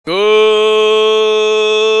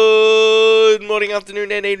morning,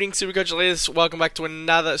 afternoon, and evening, Supercoach Elites. Welcome back to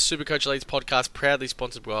another Supercoach Elites podcast, proudly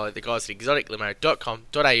sponsored by the guys at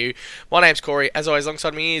exoticlimo.com.au. My name's Corey. As always,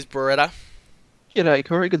 alongside me is Beretta. G'day,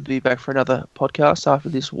 Corey. Good to be back for another podcast after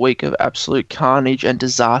this week of absolute carnage and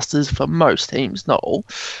disasters for most teams, not all.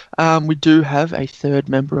 We do have a third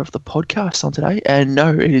member of the podcast on today, and no,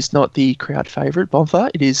 it is not the crowd favourite,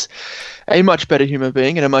 Bonfa. It is a much better human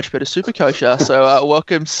being and a much better supercoacher. So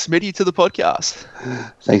welcome, Smitty, to the podcast.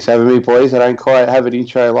 Thanks for having me, boys. I don't quite have an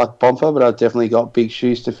intro like Bonfa, but I've definitely got big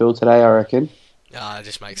shoes to fill today, I reckon.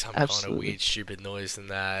 Just make some kind of weird, stupid noise, and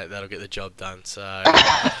that'll get the job done. So,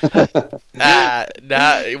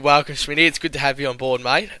 welcome, Smitty. It's good to have you on board,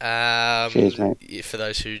 mate. Cheers, mate. For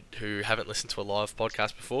those who haven't listened to a live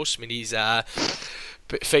podcast before, Smitty's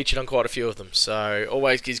featured on quite a few of them, so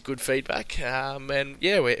always gives good feedback. And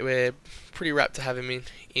yeah, we're pretty rapt to have him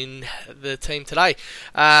in the team today.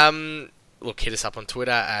 Look, hit us up on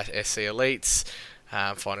Twitter at SC Elites.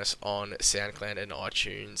 Find us on SoundCloud and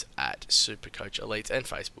iTunes at Supercoach Elites and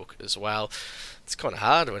Facebook as well. It's kind of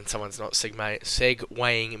hard when someone's not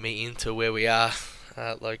segueing me into where we are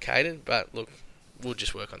located, but look, we'll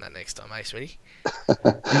just work on that next time, eh, Smitty?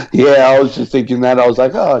 Yeah, I was just thinking that. I was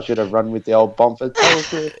like, I should have run with the old bumper.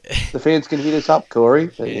 The fans can hit us up, Corey.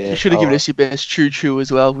 But you should have given us your best choo-choo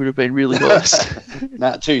as well. Would have been really nice.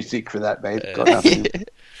 Too sick for that, mate. Got nothing.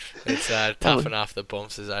 It's tough enough that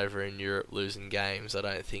Bomps is over in Europe losing games. I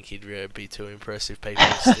don't think he'd really be too impressive. People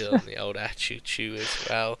are still on the old choo-choo as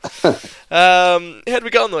well. How'd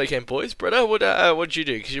we go on the weekend, boys? Bretta, what'd you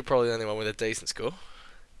do? Because you're probably the only one with a decent score.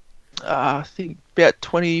 I think about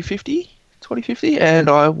 2050, and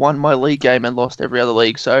I won my league game and lost every other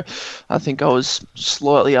league, so I think I was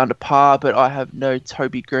slightly under par, but I have no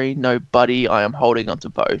Toby Green, no Buddy. I am holding on to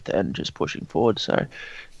both and just pushing forward, so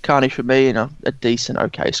carnage for me and a decent,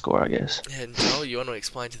 okay score, I guess. And Joel, you want to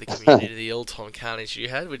explain to the community the all-time carnage you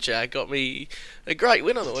had, which got me a great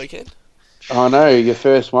win on the weekend? Oh no, your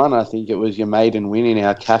first one. I think it was your maiden win in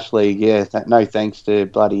our cash league. Yeah, no thanks to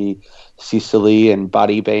bloody Sicily and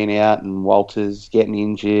Buddy being out and Walters getting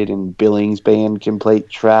injured and Billings being complete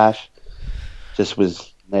trash. Just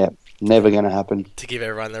was never going to happen. To give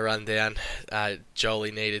everyone the rundown, Jolie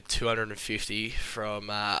needed 250 from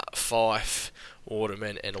Fife,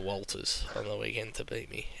 Waterman and Walters on the weekend to beat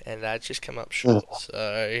me, and just come up short.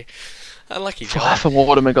 So unlucky, Jolie. Fife and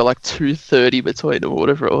Waterman got like 230 between them, or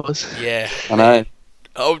whatever it was. Yeah, I know.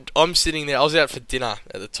 I'm sitting there. I was out for dinner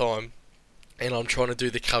at the time, and I'm trying to do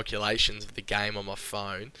the calculations of the game on my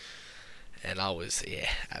phone, and I was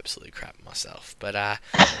absolutely crap myself. But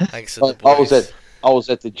thanks to the boys. I was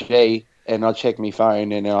at the G, and I checked my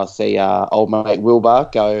phone, and I see old mate Wilbur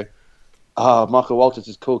go, Michael Walters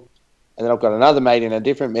is cooked. And then I've got another mate in a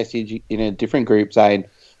different message in a different group saying,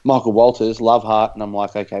 Michael Walters, love heart. And I'm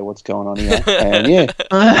like, okay, what's going on here? And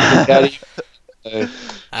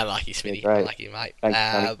Unlucky, Smitty. Yeah, unlucky, mate.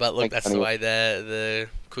 Thanks, but look, Thanks, that's the way the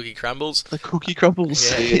cookie crumbles. The cookie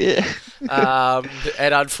crumbles. Yeah.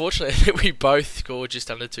 And unfortunately, we both scored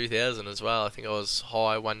just under 2,000 as well. I think I was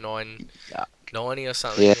high 1990 or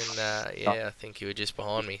something. Yeah. And I think you were just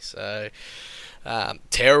behind me. So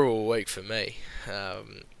terrible week for me.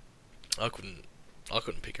 I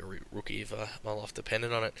couldn't pick a rookie if my life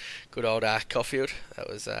depended on it. Good old Caulfield. That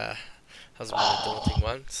was a bit of a daunting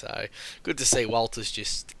one. So good to see Walters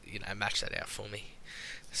just match that out for me.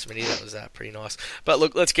 Smitty, that was pretty nice. But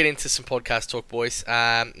look, let's get into some podcast talk, boys.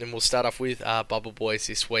 And we'll start off with Bubble Boys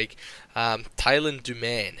this week. Taylor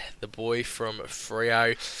Duman, the boy from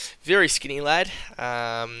Freo. Very skinny lad.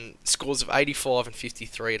 Scores of 85 and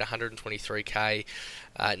 53 at 123k.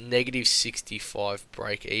 Negative 65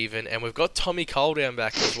 break even. And we've got Tommy Cole down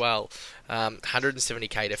back as well.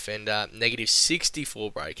 170k defender. Negative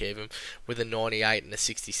 64 break even with a 98 and a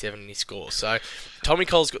 67 in his score. So Tommy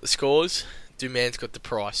Cole's got the scores. Duman's got the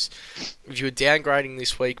price. If you were downgrading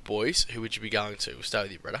this week, boys, who would you be going to? We'll start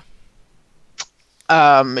with you, brother.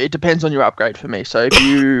 It depends on your upgrade for me. So if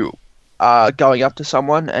you are going up to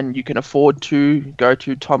someone and you can afford to go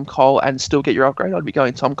to Tom Cole and still get your upgrade, I'd be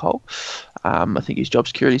going Tom Cole. I think his job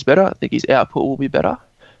security is better. I think his output will be better.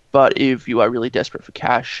 But if you are really desperate for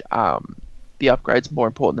cash, the upgrade's more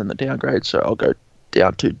important than the downgrade. So I'll go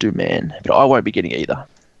down to Duman. But I won't be getting either.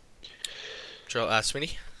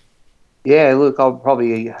 Swinny? Yeah, look, I'll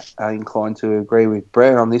probably inclined to agree with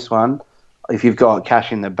Brett on this one. If you've got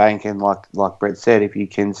cash in the bank and like Brett said, if you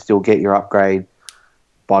can still get your upgrade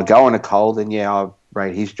by going to Cole, then I'll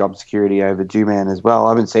rate his job security over Duman as well. I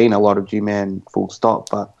haven't seen a lot of Duman full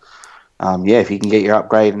stop, but if you can get your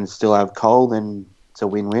upgrade and still have Cole, then it's a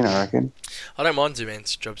win-win, I reckon. I don't mind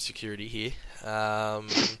Duman's job security here.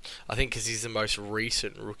 I think because he's the most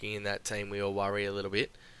recent rookie in that team, we all worry a little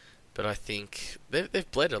bit. But I think they've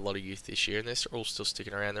bled a lot of youth this year, and they're all still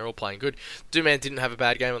sticking around. They're all playing good. Duman didn't have a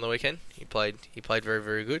bad game on the weekend. He played very,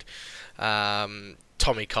 very good.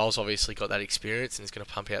 Tommy Cole's obviously got that experience and is going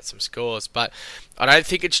to pump out some scores. But I don't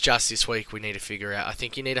think it's just this week we need to figure out. I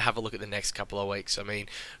think you need to have a look at the next couple of weeks. I mean,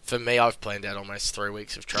 for me, I've planned out almost 3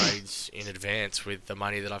 weeks of trades in advance with the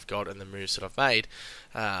money that I've got and the moves that I've made.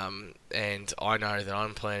 And I know that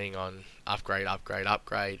I'm planning on upgrade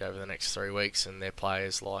over the next 3 weeks, and they're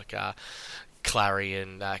players like Clary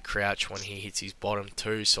and Crouch when he hits his bottom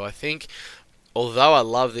too. So I think, although I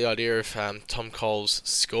love the idea of Tom Cole's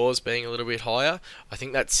scores being a little bit higher, I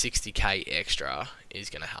think that 60k extra is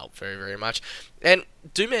going to help very, very much. And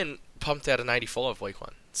Duman pumped out an 85 week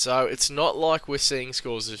one, so it's not like we're seeing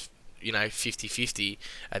scores of 50-50,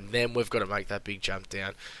 and then we've got to make that big jump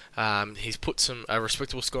down. He's put a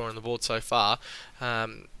respectable score on the board so far,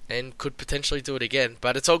 and could potentially do it again.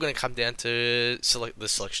 But it's all going to come down to the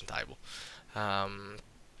selection table, and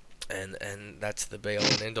that's the be all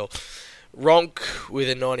and end all. Ronk with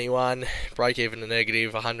a 91, break even a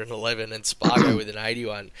negative 111, and Spargo with an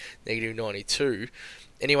 81, negative 92.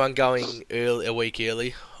 Anyone going a week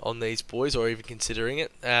early on these boys, or even considering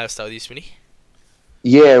it? Start with you, Smitty.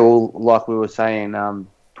 Yeah, well, like we were saying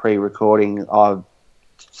pre-recording,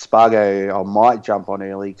 Spargo I might jump on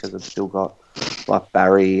early because I've still got like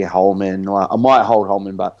Barry, Holman. I might hold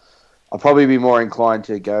Holman, but I'll probably be more inclined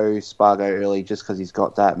to go Spargo early just because he's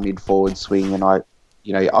got that mid-forward swing, and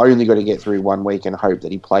you're only got to get through 1 week and hope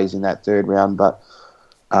that he plays in that third round. But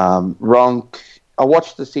Ronk, I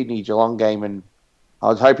watched the Sydney Geelong game, and I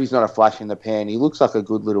was hoping he's not a flash in the pan. He looks like a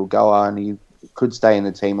good little goer, and he could stay in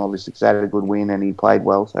the team, obviously, because he had a good win and he played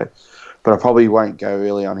well. So, but I probably won't go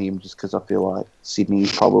early on him just because I feel like Sydney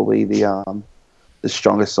is probably the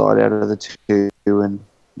strongest side out of the two. And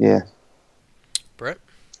yeah, Brett.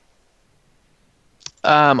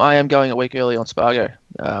 I am going a week early on Spargo.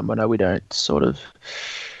 I know we don't sort of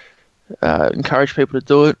encourage people to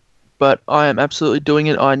do it, but I am absolutely doing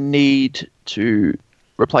it. I need to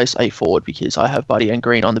replace a forward because I have Buddy and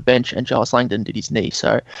Green on the bench, and Giles Langdon did his knee.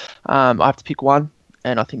 So I have to pick one,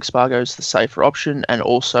 and I think Spargo's the safer option, and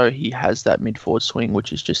also he has that mid-forward swing,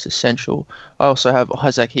 which is just essential. I also have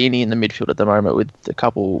Isaac Heaney in the midfield at the moment with a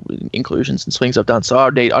couple inclusions and swings I've done, so I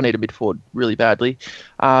need a mid-forward really badly.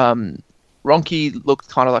 Ronke looked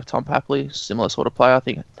kind of like Tom Papley, similar sort of player. I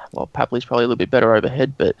think, well, Papley's probably a little bit better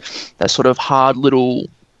overhead, but that sort of hard-working,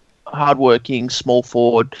 small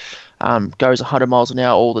forward, goes 100 miles an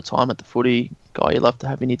hour all the time at the footy, guy you love to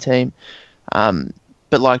have in your team.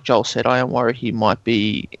 But like Joel said, I am worried he might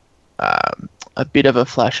be a bit of a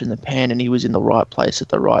flash in the pan, and he was in the right place at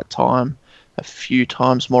the right time a few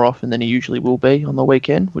times more often than he usually will be on the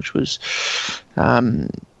weekend, which was...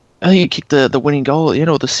 I think he kicked the winning goal,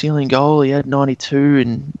 or the ceiling goal. He had 92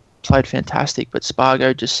 and played fantastic, but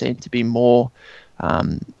Spargo just seemed to be more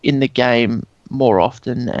in the game more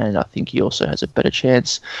often, and I think he also has a better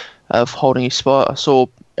chance of holding his spot. I saw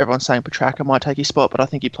everyone saying Petrarca might take his spot, but I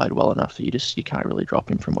think he played well enough that you can't really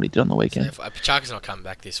drop him from what he did on the weekend. So Petrarca's not coming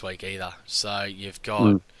back this week either, so you've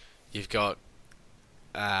got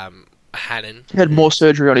Hannon. He had more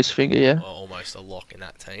surgery on his finger, yeah. Almost a lock in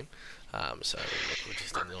that team. So we'll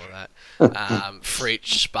just ignore that.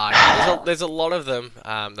 Fritsch, Spargo. There's a lot of them,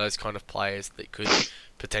 those kind of players that could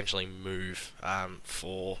potentially move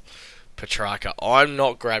for Petrarca. I'm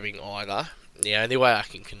not grabbing either. The only way I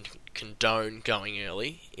can condone going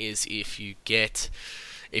early is if you've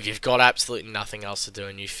got absolutely nothing else to do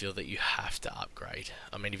and you feel that you have to upgrade.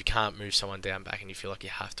 I mean, if you can't move someone down back and you feel like you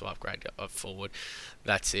have to upgrade forward,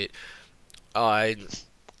 that's it. I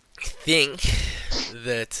think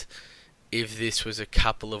that if this was a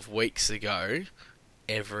couple of weeks ago,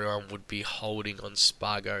 everyone would be holding on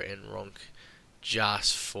Spargo and Ronk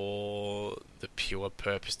just for the pure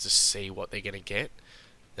purpose to see what they're going to get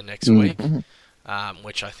the next week,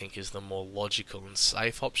 which I think is the more logical and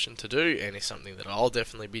safe option to do, and is something that I'll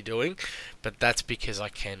definitely be doing. But that's because I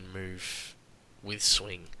can move with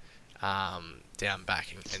swing down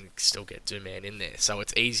back and still get Duman in there. So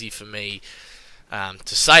it's easy for me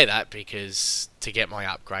to say that, because to get my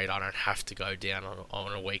upgrade I don't have to go down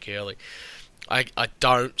on a week early. I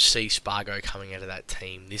don't see Spargo coming out of that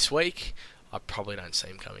team this week. I probably don't see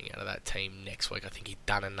him coming out of that team next week. I think he's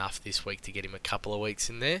done enough this week to get him a couple of weeks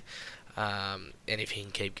in there. And if he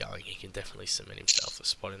can keep going, he can definitely cement himself a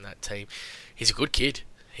spot in that team. He's a good kid.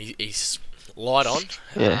 He's light on,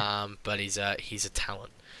 but he's a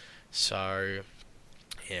talent. So,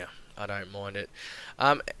 yeah, I don't mind it.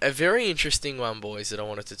 A very interesting one, boys, that I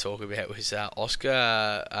wanted to talk about was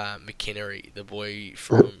Oscar McInerney, the boy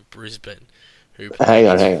from Brisbane, who played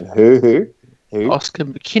Hang on. Who? Oscar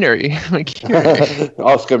McInerney. McInerney.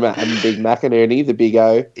 Oscar Big McInerney, the big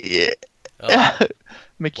O. Yeah. Oh,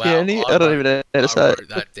 McInerney? wow, I don't even know how to I say wrote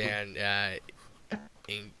that down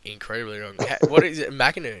incredibly wrong. What is it?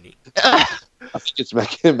 McInerney? I think it's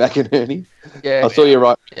McInerney. Yeah. I saw you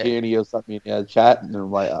write Yeah. McInerney or something in the chat, and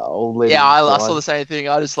I'm like, I'll let Yeah, him I slide. saw the same thing.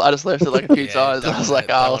 I just left it like a few times. I was like,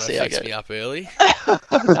 I'll see how it fix goes. me up early.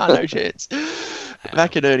 No chance.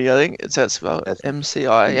 McInerney, I think it's that spelled That's-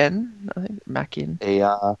 MCIN. I think Macin.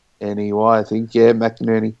 ERNEY, I think. Yeah,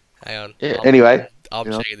 McInerney. Hang on. Yeah. Anyway, I'm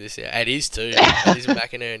you know. checking this out. It is too. It is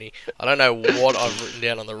McInerney. I don't know what I've written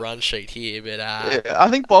down on the run sheet here, but Yeah, I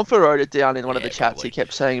think Bomfer wrote it down in one of Yeah, the chats. probably. He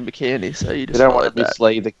kept saying McInerney, so you We just don't want followed to that.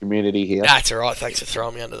 mislead the community here. that's all right. Thanks for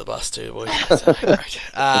throwing me under the bus too, boys. That's great.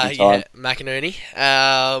 Anytime. McInerney.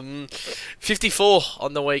 54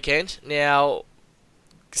 on the weekend. Now,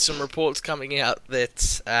 some reports coming out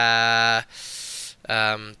that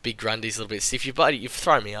Big Grundy's a little bit stiff. You've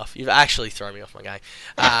thrown me off. You've actually thrown me off my game.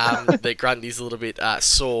 That Grundy's a little bit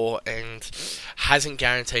sore and hasn't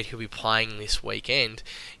guaranteed he'll be playing this weekend.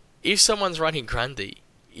 If someone's running Grundy,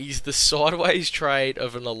 is the sideways trade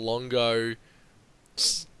of an Alongo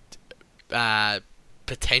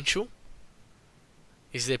potential?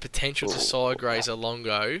 Is there potential to sideways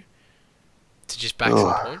Alongo to just back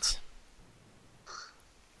some points?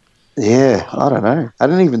 Yeah, I don't know. I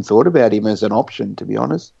hadn't even thought about him as an option, to be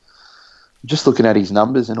honest. Just looking at his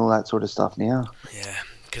numbers and all that sort of stuff now. Yeah,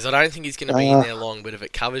 because I don't think he's going to be in there long, but if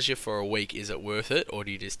it covers you for a week, is it worth it? Or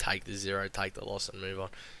do you just take the 0, take the loss and move on?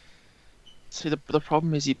 See, the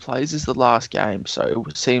problem is he plays as the last game, so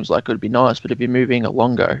it seems like it would be nice, but if you're moving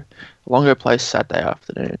Alongo plays Saturday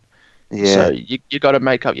afternoon. Yeah. So you got to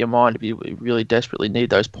make up your mind if you really desperately need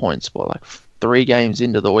those points. But like 3 games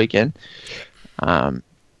into the weekend,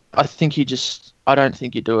 I think I don't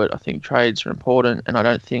think you do it. I think trades are important, and I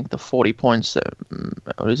don't think the 40 points that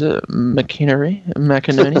what is it, McInerney?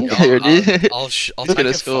 There it is. I'll He's take gonna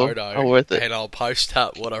a score. photo Are worth it. and I'll post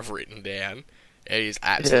up what I've written down. It is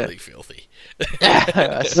absolutely filthy.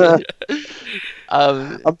 I'm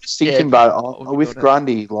just thinking about with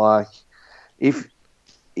Grundy, like if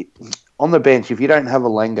on the bench, if you don't have a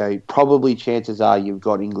Lengo, probably chances are you've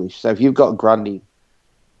got English. So if you've got Grundy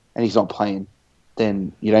and he's not playing,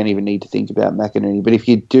 then you don't even need to think about McInerney. But if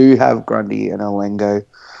you do have Grundy and Alengo,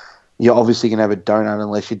 you're obviously going to have a donut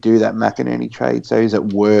unless you do that McInerney trade. So is it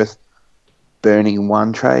worth burning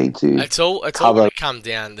one trade to It's all cover? going to come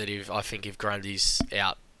down that if Grundy's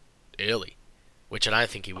out early, which I don't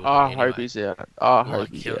think he will. I be hope anyway. he's out. I hope Like,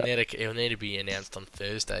 he's he'll out. need to be announced on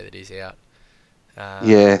Thursday that he's out.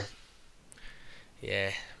 Yeah.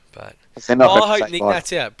 But They're not I gonna hope say, Nick like,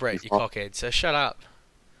 Nat's out, Brett, you he's not. cockhead. So shut up.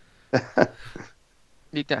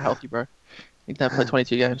 Nick Nat healthy, bro. Nick Nat played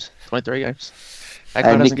 22 games, 23 games. That guy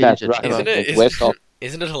And doesn't Nick get Nat's injured. right. ever.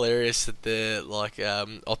 Isn't it hilarious that the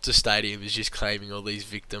Optus Stadium is just claiming all these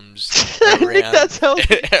victims Nick Nat's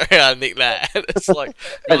healthy. around Nick Nat? It's like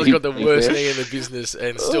he's got the He's worst there. knee in the business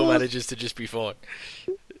and still manages to just be fine.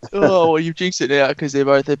 Oh, well, you've jinxed it now because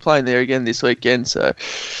they're playing there again this weekend. So,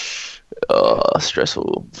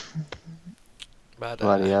 stressful. But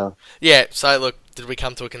Bloody hell. yeah, so look, did we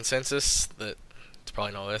come to a consensus that it's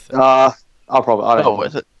probably not worth it? I don't Not know.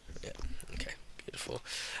 worth it. Okay, beautiful.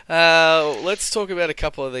 Let's talk about a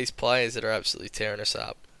couple of these players that are absolutely tearing us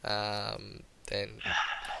up and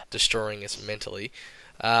destroying us mentally.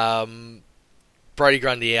 Brody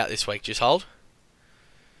Grundy out this week. Just hold.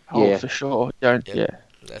 Oh, Yeah. for sure. Don't. Yep. Yeah.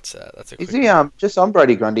 That's a Is quick he just on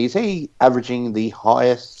Brody Grundy? Is he averaging the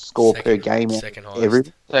highest score per game second highest ever?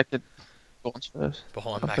 Second. Gordon's first.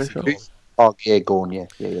 behind I'm Maxi pretty sure. Gorn. Oh yeah, Gorn. Yeah.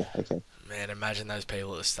 Okay. Man, imagine those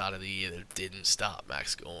people at the start of the year that didn't start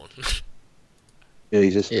Max Gorn. Yeah,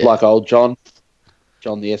 he's just Yeah. like old John the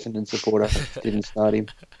Essendon supporter. Didn't start him.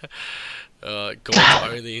 Gorn's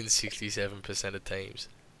only in 67% of teams.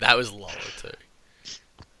 That was lower too.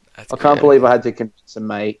 That's I can't good. believe I had to convince a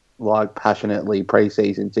mate like passionately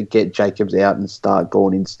pre-season to get Jacobs out and start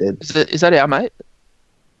Gorn instead. Is that our mate?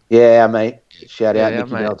 Yeah, mate. Shout out Yeah,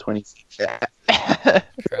 Nicky mate. Bell 26.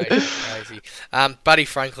 Crazy. Buddy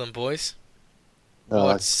Franklin, boys. Oh.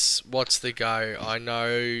 What's the go? I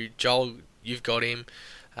know Joel, you've got him.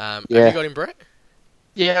 Have Yeah. you got him, Brett?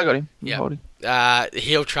 Yeah, I got him. Yeah. Holding.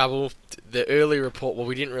 Heel trouble. The early report. Well,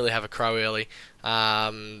 we didn't really have a crow early.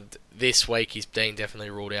 This week he's been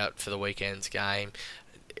definitely ruled out for the weekend's game.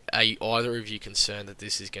 Are either of you concerned that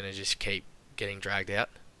this is going to just keep getting dragged out?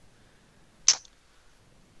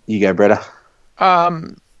 You go, Bretta.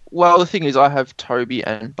 Well, the thing is, I have Toby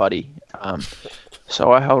and Buddy,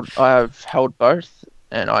 so I have held both,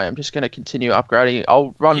 and I am just going to continue upgrading.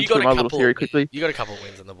 I'll run You got through a my little couple. theory quickly. You got a couple of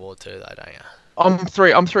wins on the board too, though, don't you? I'm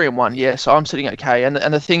 3 and 1, yeah. So I'm sitting at K, and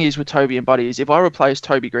the thing is with Toby and Buddy is if I replace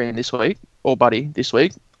Toby Green this week or Buddy this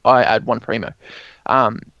week, I add one primo.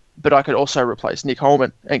 But I could also replace Nick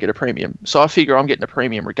Holman and get a premium. So I figure I'm getting a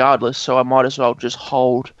premium regardless. So I might as well just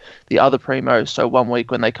hold the other primos. So 1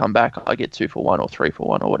 week when they come back, I get 2 for 1 or 3 for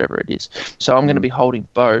 1 or whatever it is. So I'm going to be holding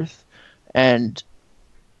both, and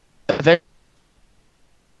eventually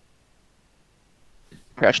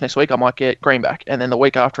crash next week, I might get Green back, and then the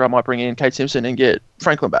week after, I might bring in Kate Simpson and get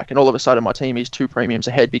Franklin back, and all of a sudden, my team is 2 premiums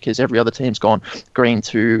ahead because every other team's gone Green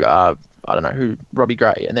to I don't know who, Robbie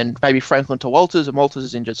Gray, and then maybe Franklin to Walters, and Walters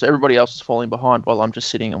is injured, so everybody else is falling behind while I'm just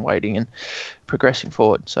sitting and waiting and progressing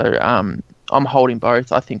forward. So I'm holding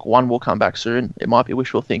both. I think one will come back soon. It might be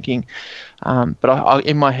wishful thinking, but I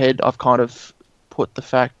in my head, I've kind of put the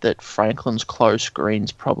fact that Franklin's close,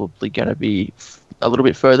 Green's probably going to be a little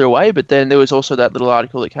bit further away, but then there was also that little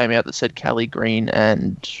article that came out that said Callie Green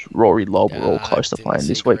and Rory Lobb were all close to playing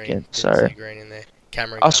this weekend. So Green in there.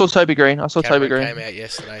 Cameron. I saw Toby Green. Toby Green came out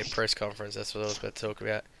yesterday, press conference. That's what I was about to talk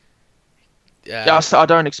about. Yeah, I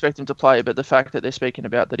don't expect him to play, but the fact that they're speaking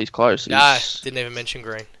about that he's close. Didn't even mention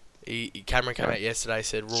Green. Cameron came out yesterday,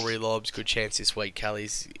 said Rory Lobb's good chance this week,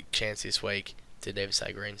 Callie's chance this week. Didn't even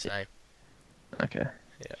say Green's name. Okay.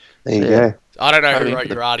 Yeah. There you go. I don't know who wrote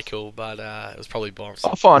your article, but it was probably Bombs.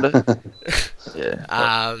 I'll find it.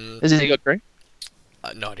 Yeah. Has he got Green?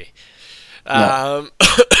 No idea. No.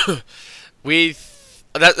 With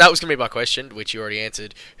that was going to be my question, which you already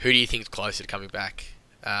answered. Who do you think's closer to coming back?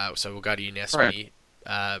 So we'll go to you now, Smitty.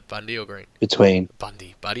 Bundy or Green? Between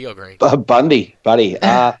Buddy or Green? Buddy.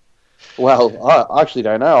 Well, I actually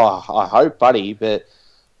don't know. I hope Buddy, but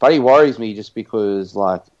Buddy worries me just because,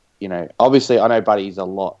 like, you know, obviously I know Buddy's a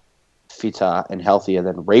lot fitter and healthier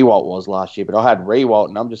than Rewalt was last year, but I had Rewalt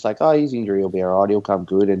and I'm just like, oh, his injury will be alright, he'll come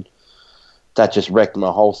good, and that just wrecked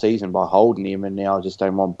my whole season by holding him, and now I just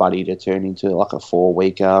don't want Buddy to turn into like a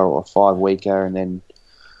 4-weeker or a 5-weeker and then,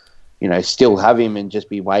 you know, still have him and just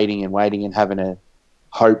be waiting and having a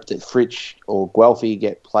hope that Fritsch or Guelphy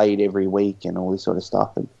get played every week and all this sort of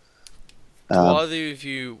stuff. And do either of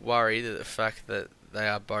you worry that the fact that they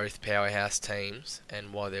are both powerhouse teams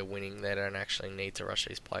and while they're winning, they don't actually need to rush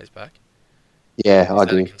these players back? Yeah, I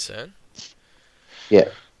do. Is that a concern? Yeah.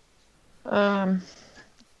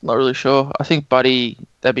 Not really sure. I think Buddy,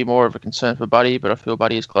 that'd be more of a concern for Buddy, but I feel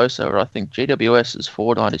Buddy is closer. I think GWS's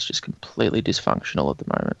forward line is just completely dysfunctional at the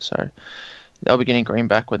moment, so they'll be getting Green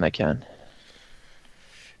back when they can.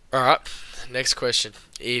 All right, next question.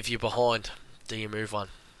 If you're behind, do you move one?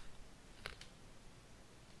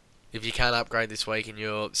 If you can't upgrade this week and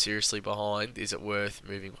you're seriously behind, is it worth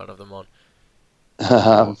moving one of them on?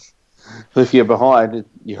 If you're behind,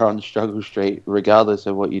 you're on struggle street, regardless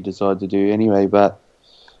of what you decide to do anyway. But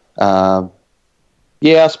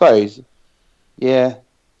yeah, I suppose. Yeah,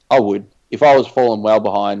 I would. If I was falling well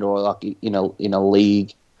behind, or like in a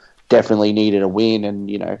league, definitely needed a win, and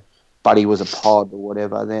you know, Buddy was a pod or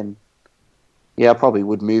whatever, then yeah, I probably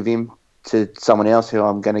would move him to someone else who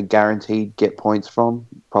I'm going to guaranteed get points from.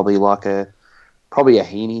 Probably a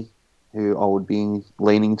Heaney, who I would be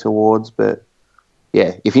leaning towards. But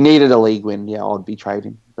yeah, if you needed a league win, yeah, I'd be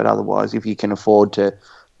trading. But otherwise, if you can afford to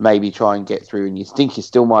maybe try and get through and you think you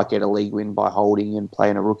still might get a league win by holding and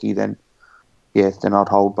playing a rookie, then yeah, then I'd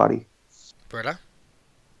hold Buddy. Bretta?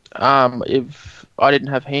 If I didn't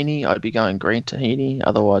have Heaney, I'd be going Green to Heaney.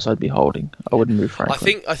 Otherwise, I'd be holding. I wouldn't move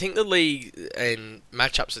Franklin. I think the league and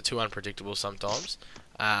matchups are too unpredictable sometimes.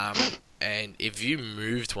 And if you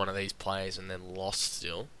moved one of these players and then lost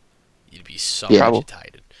still, you'd be so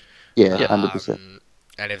agitated. Yeah, 100%.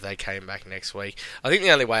 And if they came back next week, I think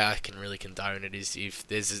the only way I can really condone it is if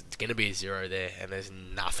there's going to be a 0 there and there's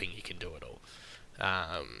nothing you can do at all.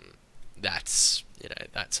 That's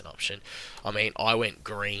an option. I mean, I went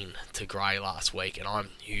Green to Grey last week, and I'm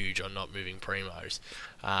huge on not moving primos.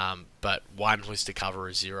 But 1 was to cover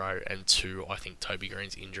a 0, and 2, I think Toby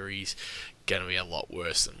Green's injury's going to be a lot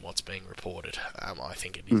worse than what's being reported. I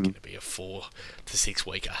think it is going to be a 4 to 6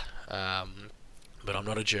 weeker. But I'm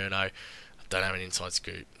not a journo. I don't have an inside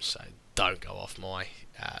scoop, so don't go off my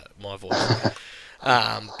voice.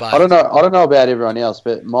 But I don't know about everyone else,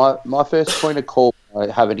 but my first point of call when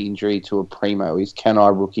I have an injury to a primo is, can I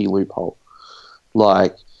rookie loophole?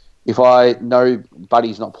 Like, if I know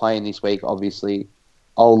Buddy's not playing this week, obviously,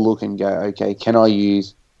 I'll look and go, okay, can I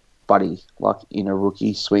use Buddy, like, in a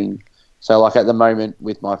rookie swing? So, like, at the moment,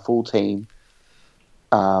 with my full team,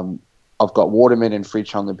 I I've got Waterman and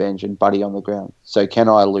Fritsch on the bench and Buddy on the ground. So can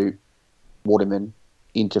I loop Waterman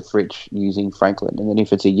into Fritsch using Franklin? And then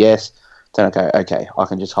if it's a yes, then okay, I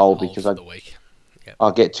can just hold because for the week. Yep.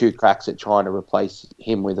 I'll get 2 cracks at trying to replace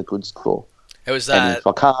him with a good score. It was And that. if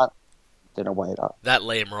I can't, then I weigh it up. That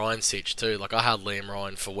Liam Ryan sitch too. Like I had Liam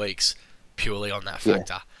Ryan for weeks purely on that Yeah.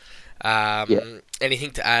 factor. Yeah.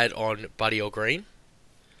 Anything to add on Buddy or Green?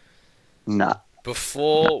 Nah.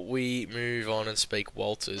 Before we move on and speak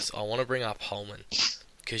Walters, I want to bring up Holman.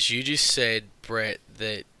 Because you just said, Brett,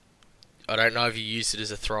 that I don't know if you used it as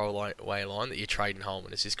a throwaway line that you're trading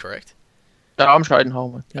Holman. Is this correct? No, I'm trading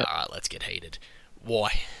Holman. Yeah. Alright, let's get heated.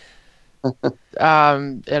 Why? Out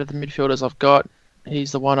of the midfielders I've got,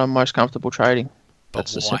 he's the one I'm most comfortable trading. But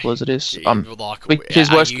That's as why? simple as it is. Like, because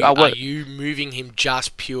are you moving him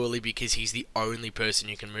just purely because he's the only person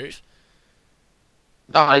you can move?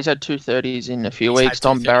 No, he's had 230s in a few He's weeks. had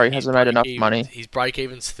Tom 230. Barry hasn't made enough Break-even- money. His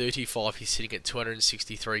break-even's 35. He's sitting at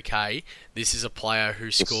 263k. This is a player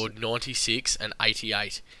who scored 96 and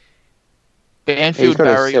 88. Banfield, got a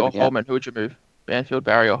Barry, or 7, yeah. Holman, who would you move? Banfield,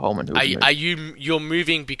 Barry, or Holman, who would you move? You're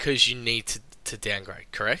moving because you need to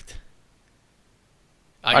downgrade, correct?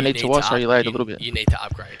 I need to what? Are you laid a little bit? You need to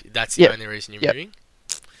upgrade. That's the Yep. only reason you're Yep. moving?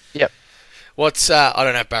 Yep. What's, I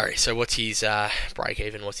don't know, Barry, so what's his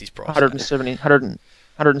break-even? What's his price?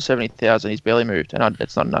 170,000. He's barely moved, and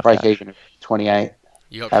it's not enough. Break cash. even of 28,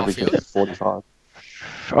 You got average Caulfield? of 45.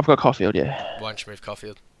 I've got Caulfield, yeah. Why don't you move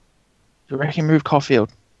Caulfield? Do you reckon move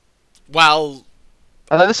Caulfield? Well,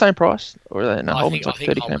 Are they the same price? Or are they? No, I Holman's think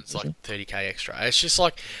like 30k. Holman's like 30k extra. It's just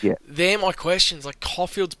like, Yeah. they're my questions. Like,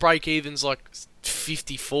 Caulfield's break-even's like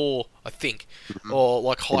 54, I think, Mm-hmm. or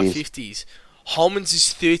like high It is. 50s. Holman's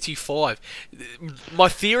is 35. My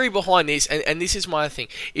theory behind this, and this is my thing,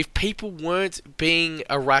 if people weren't being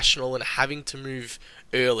irrational and having to move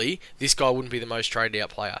early, this guy wouldn't be the most traded out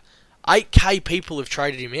player. 8k people have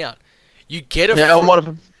traded him out. You get a Yeah, I'm one of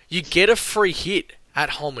them. you get a free hit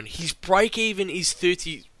at Holman. His break even is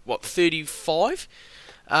 35?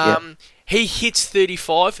 He hits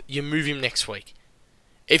 35, you move him next week.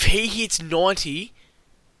 If he hits 90,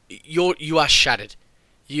 you are shattered.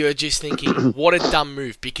 You're just thinking, what a dumb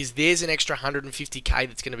move, because there's an extra 150k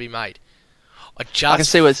that's going to be made. I can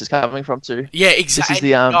see where this is coming from too. Yeah, exactly. This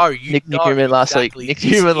is the Nick Newman last week. Nick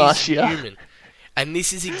Newman last year. And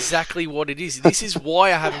this is exactly what it is. This is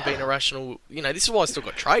why I haven't been irrational. You know, this is why I still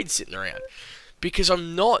got trades sitting around. Because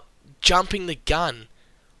I'm not jumping the gun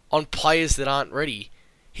on players that aren't ready.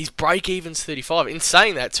 His break-even's 35. In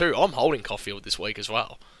saying that too, I'm holding Caulfield this week as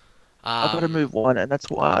well. I've got to move one, and that's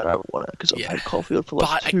why I don't want it, because I've yeah. had Caulfield for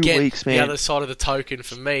like But 2 again, weeks, the man. other side of the token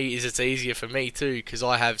for me is it's easier for me too, because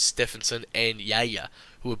I have Stephenson and Yaya,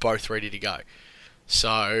 who are both ready to go.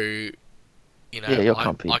 So, you know, Yeah, you're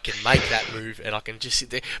comfy. I can make that move and I can just sit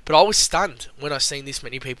there. But I was stunned when I seen this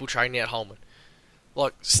many people trading out Holman.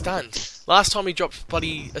 Like, stunned. Last time he dropped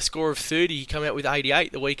bloody a score of 30, he came out with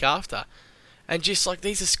 88 the week after. And just like,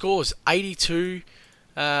 these are scores. 82,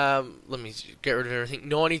 let me get rid of everything.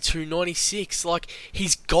 92, 96. Like,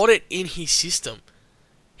 he's got it in his system.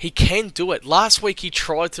 He can do it. Last week he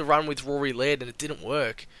tried to run with Rory Laird and it didn't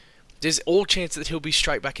work. There's all chance that he'll be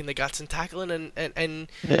straight back in the guts and tackling and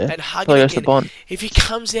hugging Play us the again. bond. If he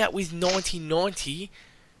comes out with 90-90,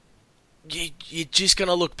 you're just going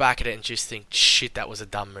to look back at it and just think, shit, that was a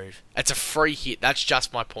dumb move. It's a free hit. That's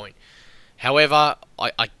just my point. However,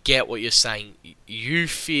 I get what you're saying. You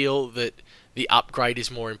feel that the upgrade is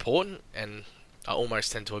more important, and I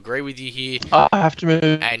almost tend to agree with you here. I have to move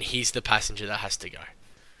And he's the passenger that has to go.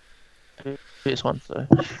 this one, so.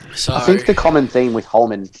 So, I think the common theme with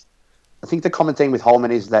Holman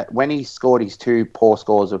is that when he scored his 2 poor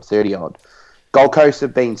scores of 30 odd, Gold Coast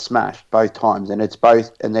have been smashed both times, and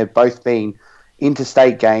they've both been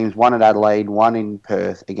interstate games, one at Adelaide, one in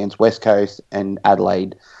Perth against West Coast and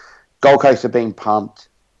Adelaide. Gold Coast have been pumped,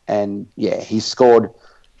 and yeah, he's scored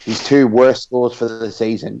his 2 worst scores for the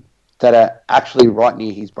season that are actually right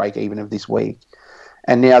near his break even of this week.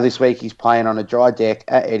 And now this week he's playing on a dry deck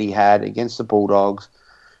at Etihad against the Bulldogs.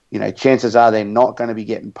 You know, chances are they're not going to be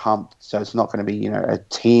getting pumped, so it's not going to be, you know, a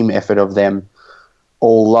team effort of them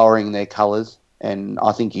all lowering their colours. And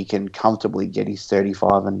I think he can comfortably get his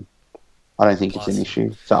 35, and I don't think it's an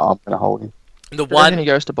issue. So I'm going to hold him. the When he one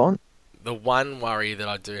goes to Bond. the one worry that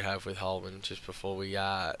I do have with Holman, just before we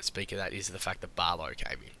speak of that, is the fact that Barlow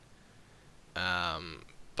came in.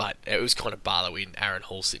 But it was kind of Barlow in, Aaron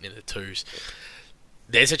Hall sitting in the 2s.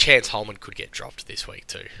 There's a chance Holman could get dropped this week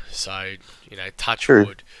too. So, you know, touch True.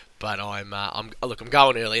 wood. But I'm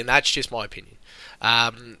going early, and that's just my opinion.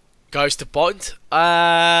 Goes to Bont?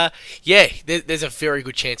 There's a very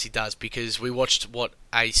good chance he does because we watched what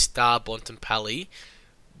a star Bontempelli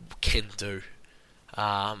can do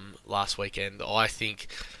last weekend. I think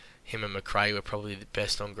him and McRae were probably the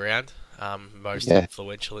best on ground, most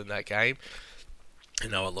influential in that game. I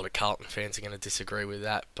know a lot of Carlton fans are going to disagree with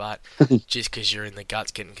that, but just because you're in the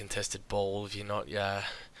guts getting contested ball, if you're not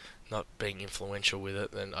being influential with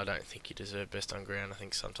it, then I don't think you deserve best on ground. I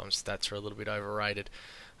think sometimes stats are a little bit overrated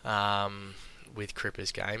with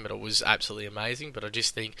Cripper's game, but it was absolutely amazing. But I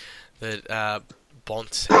just think that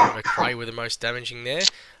Bont and McRae were the most damaging there.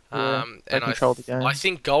 And I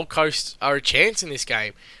think Gold Coast are a chance in this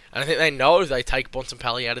game, and I think they know if they take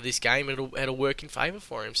Bontempelli out of this game, it'll work in favour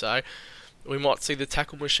for him. So we might see the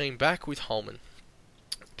tackle machine back with Holman.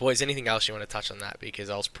 Boys, anything else you want to touch on that? Because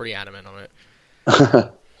I was pretty adamant on it.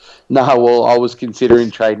 No, well, I was considering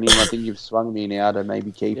trading him. I think you've swung me now to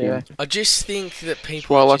maybe keep him. I just think that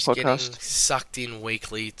people are just getting sucked in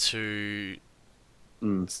weekly to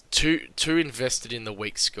invested in the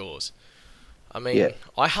weak scores. I mean,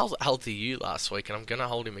 I held to you last week, and I'm going to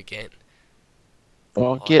hold him again.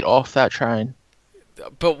 Oh, get off that train.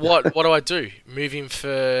 But what do I do? Move him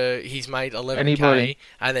for he's made 11k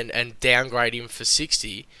and downgrade him for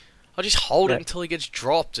 60? I'll just hold it until he gets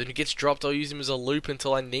dropped, and if he gets dropped, I'll use him as a loop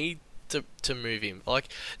until I need to move him. Like,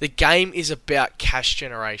 the game is about cash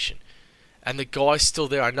generation, and the guy's still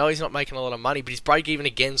there. I know he's not making a lot of money, but his break even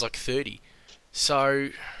again's like 30. So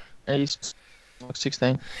he's like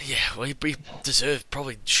 16. Yeah, well, he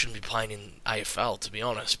probably shouldn't be playing in AFL, to be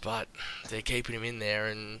honest, but they're keeping him in there,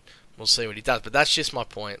 and we'll see what he does. But that's just my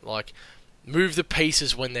point. Like, move the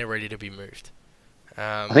pieces when they're ready to be moved.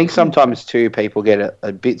 I think sometimes, too, people get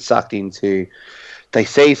a bit sucked into... They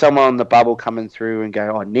see someone on the bubble coming through and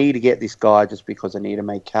go, I need to get this guy just because I need to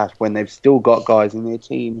make cash, when they've still got guys in their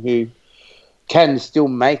team who can still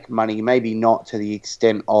make money, maybe not to the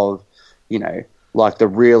extent of, like the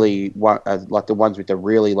ones with the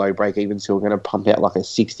really low break even, still going to pump out like a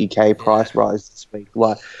 60k price rise this week.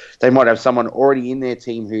 Like, they might have someone already in their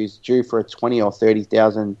team who's due for a $20,000 or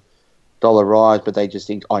 $30,000 rise, but they just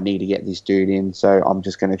think, I need to get this dude in, so I'm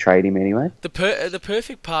just going to trade him anyway. The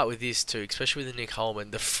perfect part with this too, especially with Nick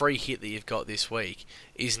Holman, the free hit that you've got this week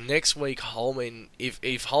is next week. Holman,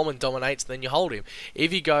 if Holman dominates, then you hold him.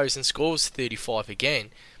 If he goes and scores 35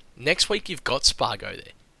 again, next week you've got Spargo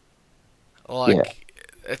there.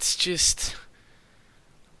 It's just,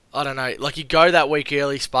 I don't know. Like, you go that week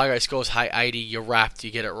early, Spargo scores 80, you're wrapped,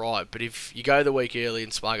 you get it right. But if you go the week early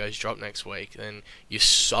and Spargo's dropped next week, then you're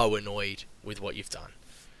so annoyed with what you've done.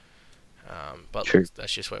 But look,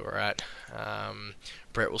 that's just where we're at.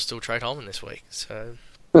 Brett will still trade Holman this week, so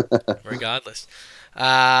regardless.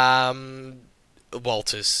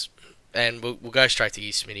 Walters, and we'll go straight to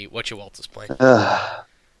you, Smitty. What's your Walters plan?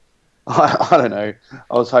 I don't know.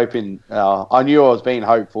 I was hoping. I knew I was being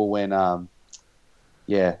hopeful when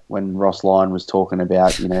Ross Lyon was talking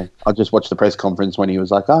about. I just watched the press conference when he was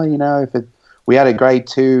like, if we had a grade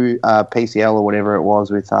 2 PCL or whatever it was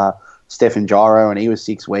with Stefan Gyro and he was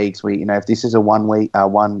 6 weeks. If this is a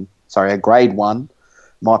grade 1,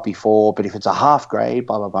 might be 4, but if it's a half grade,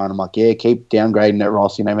 blah blah blah. And I'm like, keep downgrading it,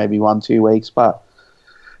 Ross. Maybe 1-2 weeks, but.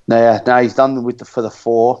 No, he's done for the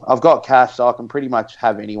 4. I've got cash, so I can pretty much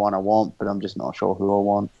have anyone I want, but I'm just not sure who I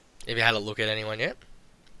want. Have you had a look at anyone yet?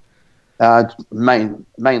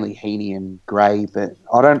 Mainly Heaney and Gray, but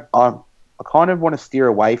I kind of want to steer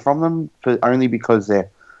away from them only because they're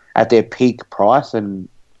at their peak price,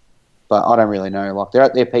 but I don't really know. Like, they're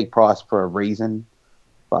at their peak price for a reason,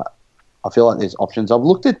 but I feel like there's options. I've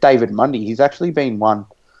looked at David Mundy. He's actually been one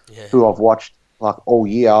who I've watched like all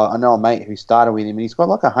year. I know a mate who started with him, and he's got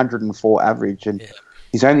like 104 average, and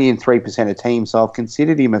he's only in 3% of teams, so I've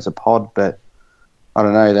considered him as a pod, but I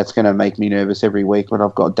don't know, that's going to make me nervous every week when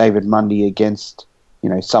I've got David Mundy against,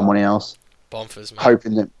 someone else. Bonfers, mate.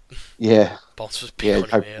 Hoping that, Bonfers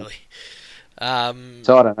big on him early.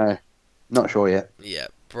 So I don't know. Not sure yet. Yeah.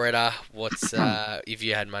 Bretta, what's, if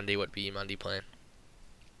you had Mundy, what'd be your Mundy plan?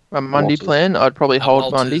 My Mundy plan, I'd probably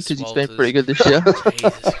hold Mundy because he's been pretty good this year. Jesus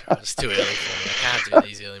Christ, it's too early for me. I can't do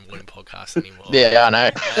these early morning podcasts anymore. Yeah, I know.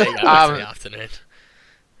 It's the afternoon.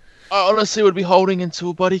 I honestly would be holding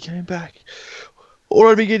until Buddy came back. Or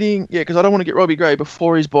I'd be getting, because I don't want to get Robbie Gray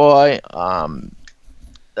before he's bye. I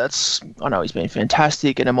know he's been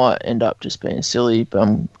fantastic, and it might end up just being silly, but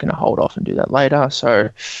I'm going to hold off and do that later. So,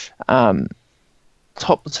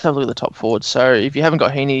 let's have a look at the top forwards. So if you haven't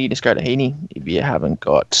got Heaney, just go to Heaney. If you haven't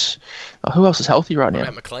got... who else is healthy right now?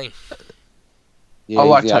 McLean. Yeah, I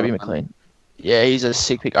like Toby McLean. Yeah, he's a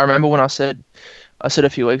sick pick. I remember when I said a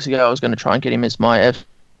few weeks ago I was going to try and get him as my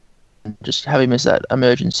just have him as that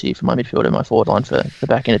emergency for my midfield and my forward line for the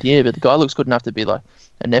back end of the year. But the guy looks good enough to be like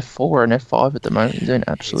an F4 or an F5 at the moment. He's doing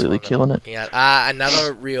absolutely killing it.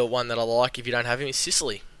 Another real one that I like, if you don't have him, is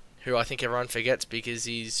Sicily, who I think everyone forgets because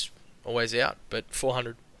he's always out. But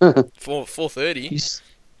 400, 430. He's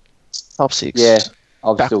top 6. Yeah,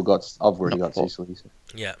 I've already got Sicily. So.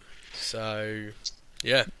 Yeah. So,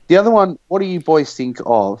 yeah. The other one, what do you boys think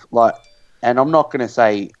of? Like, and I'm not going to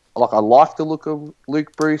say, like, I like the look of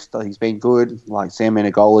Luke Bruce. He's been good. Like, Sam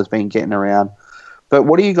Menegola's been getting around. But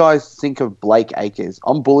what do you guys think of Blake Acres?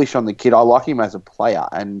 I'm bullish on the kid. I like him as a player.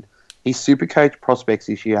 And his Supercoach prospects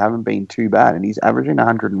this year haven't been too bad. And he's averaging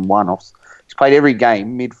 101 off. He's played every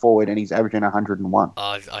game mid-forward and he's averaging 101.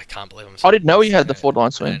 I can't believe I'm saying I didn't know he had the forward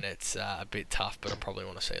line swing. And it's a bit tough, but I probably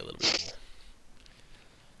want to see a little bit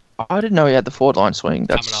more. I didn't know he had the forward line swing.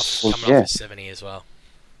 That's coming off a 70 as well.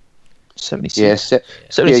 76. Yeah,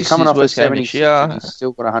 76 coming off a worst game 76, this year. he's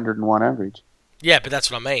still got 101 average. Yeah, but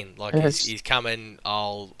that's what I mean. Like, Yes. he's coming.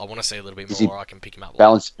 I want to see a little bit Is he more. I can pick him up.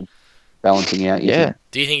 Balancing out. Yeah.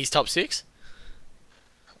 Do you think he's top 6?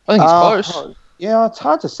 I think he's close. Yeah, it's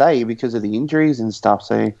hard to say because of the injuries and stuff.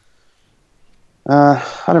 So, I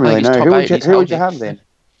don't really he's know. top Who 8, would you he's have then?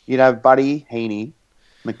 You'd have Buddy, Heaney,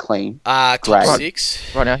 McLean. Top Gray.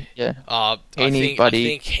 6. Right now, yeah. Heaney, I Buddy,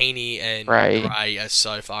 think Heaney and Gray. Gray are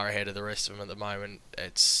so far ahead of the rest of them at the moment.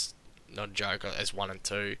 It's not a joke. As 1 and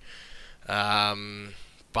 2. And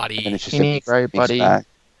Buddy, it's just Heaney, Gray, mixed Buddy. bag.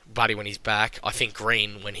 Buddy when he's back. I think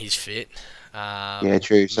Green when he's fit. Yeah,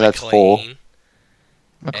 true. So that's 4.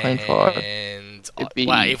 McLean 5. And It'd be-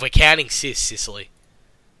 well, if we're counting Sicily,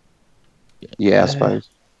 Yeah, I suppose.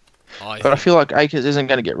 But I feel like Akers isn't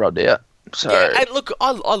going to get rubbed out. So yeah, and look,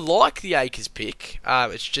 I like the Akers pick.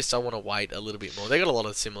 It's just I want to wait a little bit more. They got a lot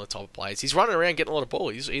of similar type of players. He's running around getting a lot of ball.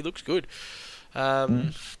 He looks good.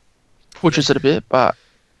 pushes it a bit, but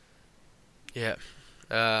Yeah.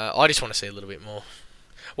 I just want to see a little bit more.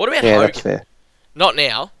 What about Yeah, Hogan? that's fair. Not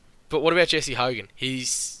now, but what about Jesse Hogan?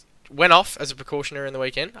 He's went off as a precautionary in the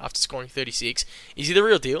weekend after scoring 36. Is he the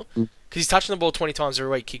real deal? Because he's touching the ball 20 times every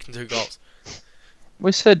week, kicking 2 goals.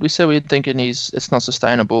 we said we're thinking it's not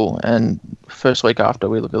sustainable. And first week after,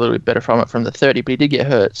 we look a little bit better from it from the 30, but he did get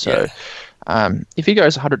hurt. So if he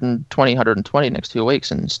goes 120 next 2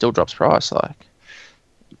 weeks and still drops price, like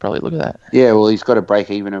you probably look at that. Yeah, well, he's got a break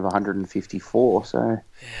even of 154, so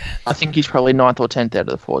I think he's probably 9th or 10th out of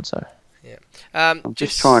the forward. So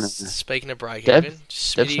just trying to- Speaking of break Dev even,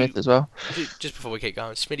 Smith as well. just before we keep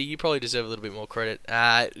going, Smitty, you probably deserve a little bit more credit.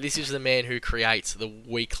 This is the man who creates the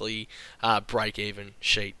weekly break-even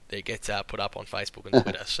sheet that gets put up on Facebook and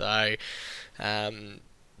Twitter. So,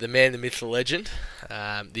 the man, the myth, the legend.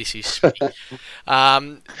 This is Smitty.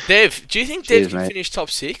 Dev, do you think Dev Cheers, can mate. finish top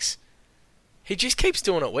 6? He just keeps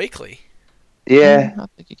doing it weekly. yeah. I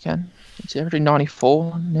think he can. He's averaging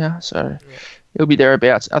 94 now, so he'll be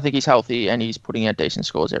thereabouts. I think he's healthy and he's putting out decent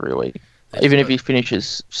scores every week. Even if he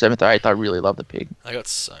finishes 7th or 8th, I really love the pick. I got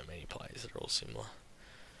so many players that are all similar.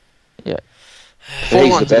 Yeah. But he's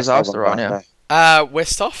Forward's the a best disaster ever, right now.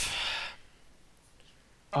 Westhoff.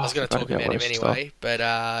 I was going to forgot talk about him Westhoff. anyway,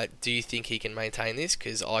 but do you think he can maintain this?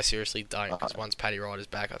 Because I seriously don't. Because once Paddy Ryder's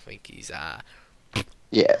back, I think he's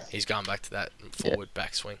Yeah, going back to that forward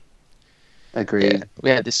backswing. agreed.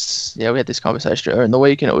 Yeah, we had this conversation earlier in the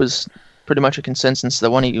week, and it was pretty much a consensus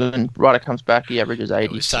that when Ryder comes back, he averages 80.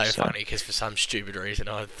 It was so funny because for some stupid reason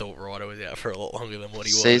I thought Ryder was out for a lot longer than what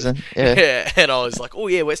he was. Season, yeah. And I was like, oh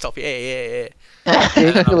yeah, Westhoff, yeah. Yeah,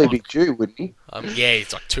 he'd really be due, wouldn't he? Yeah,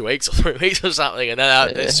 it's like 2 weeks or 3 weeks or something. And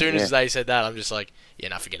then as soon as Yeah. they said that, I'm just like, yeah,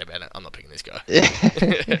 no, forget about it. I'm not picking this guy.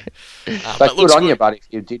 But But good looks on you, good. but if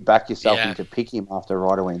you did back yourself Yeah. into pick him after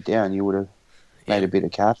Ryder went down, you would have made Yeah. a bit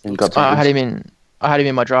of cash and Looks got some I good had him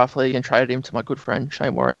in my draft league and traded him to my good friend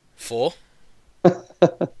Shane Warren. 4. Are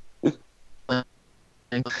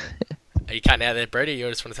you cutting out there, Brady? You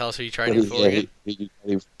just want to tell us who you traded for again?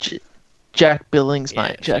 Jack Billings, Yeah,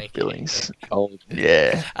 mate. Jack thank you. Billings. Cold.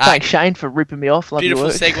 Yeah. Thanks, Shane, for ripping me off. Love Beautiful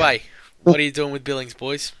your work. segue. What are you doing with Billings,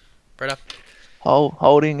 boys? Bretta?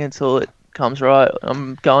 Holding until it comes right.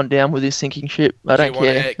 I'm going down with this sinking ship. I don't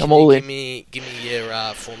care. I'm all in. Give me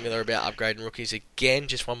your formula about upgrading rookies again,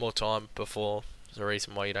 just one more time before there's a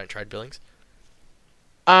reason why you don't trade Billings.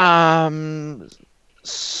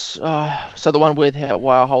 So the one with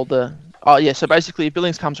why I hold the... Oh, yeah, so basically if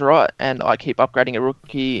Billings comes right and I keep upgrading a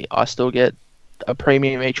rookie, I still get a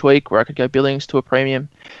premium each week where I could go Billings to a premium.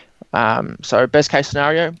 So best case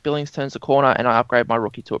scenario, Billings turns the corner and I upgrade my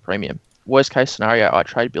rookie to a premium. Worst case scenario, I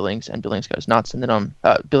trade Billings and Billings goes nuts and then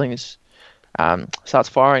Billings starts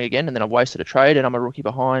firing again and then I've wasted a trade and I'm a rookie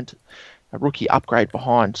upgrade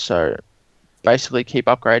behind. So basically keep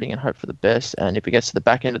upgrading and hope for the best. And if it gets to the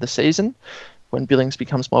back end of the season, when Billings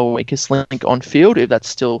becomes my weakest link on field, if that's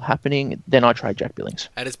still happening, then I trade Jack Billings.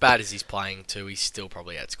 And as bad as he's playing too, he's still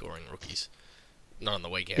probably outscoring rookies. Not on the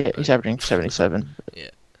weekend. Yeah, he's averaging 77.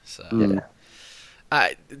 So, Mm.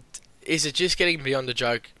 is it just getting beyond the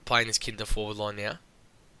joke playing this kid in the forward line now?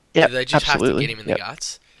 Yeah, Do they just absolutely. have to get him in the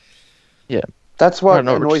guts? That's I what don't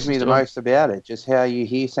know what annoys me Richardson's the doing. most about it. Just how you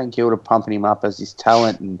hear St Kilda pumping him up as his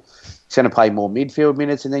talent, and he's going to play more midfield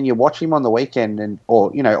minutes, and then you watch him on the weekend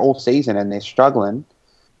or all season, and they're struggling,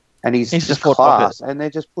 and he's the just forward class, and they're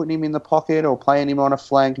just putting him in the pocket or playing him on a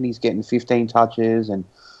flank, and he's getting 15 touches, and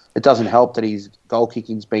it doesn't help that his goal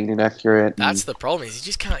kicking's been inaccurate. That's the problem. Is he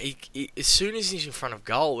just can't. As soon as he's in front of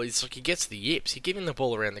goal, it's like he gets the yips. You give him the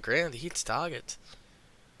ball around the ground, he hits targets.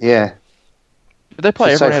 Yeah, But they play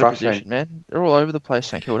It's so everyone out of frustrating. position, man. They're all over the place,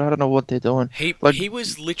 St Kilda. I don't know what they're doing. He Like- he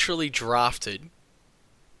was literally drafted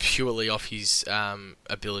purely off his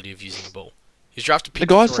ability of using the ball. He was drafted The pick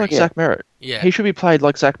guy's 3. like Zach Merritt. Yeah, He should be played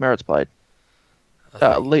like Zach Merritt's played. I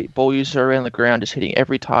think. Elite ball user around the ground, just hitting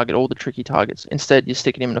every target, all the tricky targets. Instead, you're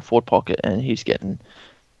sticking him in a forward pocket, and he's getting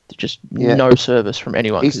just Yeah. no service from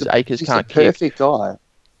anyone he's because the, Akers he's can't the kick. perfect guy.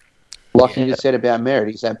 Like you Yeah. just said about Merritt,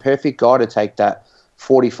 he's that perfect guy to take that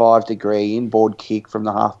 45-degree inboard kick from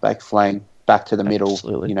the halfback flank back to the middle.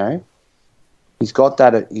 Absolutely. You know, he's got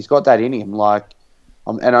that. He's got that in him. Like,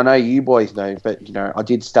 and I know you boys know, but you know, I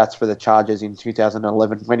did stats for the Chargers in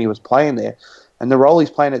 2011 when he was playing there, and the role he's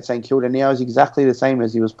playing at St Kilda now is exactly the same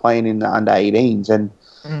as he was playing in the under 18s. And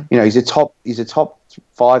you know, he's a top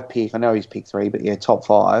 5 pick. I know he's pick 3, but yeah, top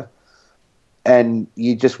 5. And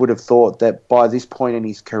you just would have thought that by this point in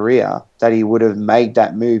his career that he would have made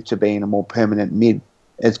that move to being a more permanent mid,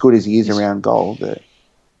 as good as he is He's- around goal. But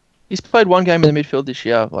He's played one game in the midfield this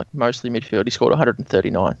year, like mostly midfield. He scored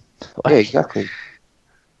 139. yeah, Like, exactly.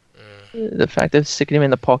 the fact they're sticking him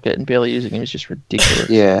in the pocket and barely using him is just ridiculous.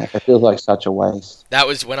 Yeah, it feels like such a waste. That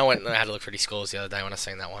was when I went and I had to look for his scores the other day. When I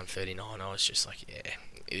seen that 139, I was just like, yeah,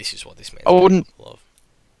 this is what this man's I wouldn't- capable of.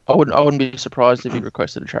 I wouldn't be surprised if he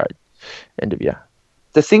requested a trade. End of year.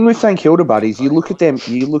 The thing with St Kilda buddies, you look at them,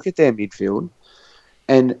 you look at their midfield,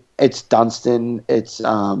 and it's Dunstan, it's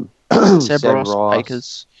Seb Seb Ross, Ross,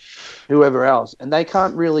 Akers. whoever else, and they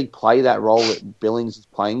can't really play that role that Billings is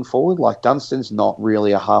playing forward. Like Dunstan's not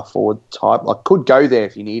really a half forward type. Like could go there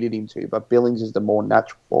if you needed him to, but Billings is the more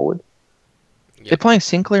natural forward. They're playing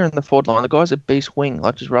Sinclair in the forward line. The guy's a beast wing,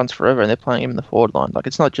 like just runs forever, and they're playing him in the forward line. Like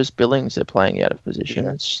it's not just Billings they're playing out of position.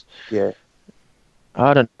 Yeah. It's Yeah.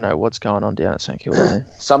 I don't know what's going on down at St Kilda. Man.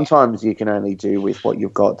 Sometimes you can only do with what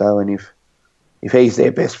you've got though, and if he's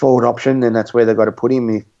their best forward option, then that's where they've got to put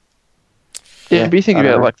him. Yeah, but you think I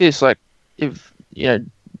don't about it know. like this, like if you know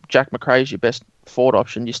Jack McRae's your best forward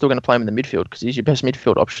option, you're still going to play him in the midfield because he's your best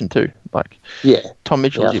midfield option too. Like Yeah, Tom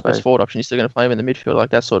Mitchell's Yeah, I your best suppose. forward option, you're still going to play him in the midfield. Like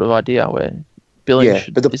that sort of idea where Billings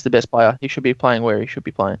Yeah, but is the best player. He should be playing where he should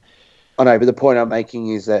be playing. I know, but the point I'm making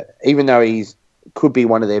is that even though he's could be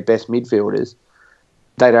one of their best midfielders,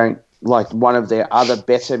 they don't like one of their other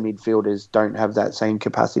better midfielders don't have that same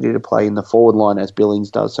capacity to play in the forward line as Billings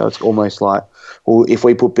does. So it's almost like, well, if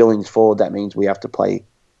we put Billings forward, that means we have to play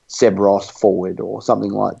Seb Ross forward or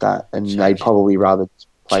something like that, and Change- they'd probably rather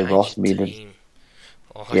play Change Ross the mid. And, team.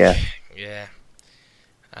 Like, Yeah. Yeah.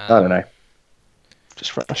 I don't know.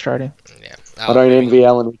 Just frustrating. Yeah. I don't envy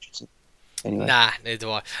Alan Richardson. Anyway, Nah, neither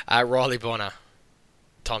do I. Riley Bonner.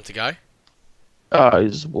 Time to go. Oh, it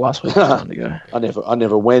was last week. Time to go. I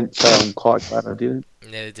never went, so I'm quite glad I didn't.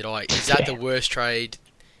 Neither did I. Is that the worst trade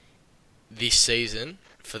this season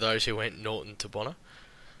for those who went Norton to Bonner?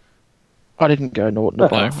 I didn't go Norton to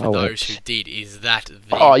Bonner. No, for those who did, is that the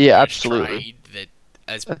Oh, yeah, worst absolutely. trade that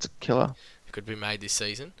as That's a killer. could be made this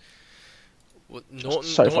season? Well, Norton,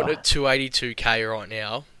 so Norton far. at 282k right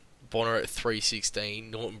now. Bonner at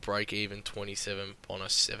 316. Norton break even 27. Bonner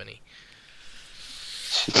 70.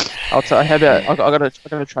 I'll tell. How about I got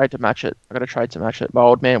a trade to match it. I got a trade to match it. My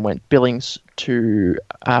old man went Billings to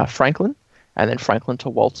Franklin, and then Franklin to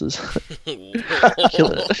Walters.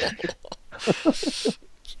 Killing it.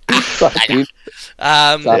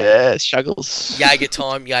 Yeah. Struggles. Jaeger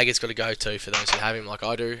time. Jaeger's got to go too for those who have him like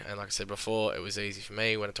I do. And like I said before, it was easy for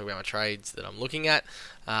me when I talk about my trades that I'm looking at.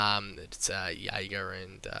 It's Jaeger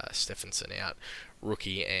and Stephenson out,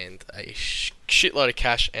 rookie, and a shitload of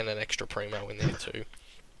cash and an extra primo in there too.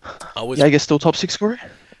 I was Jaeger still top 6 scorer.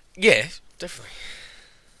 yeah, definitely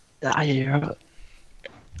Yeah.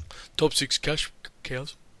 top 6 cash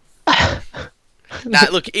cows. Nah,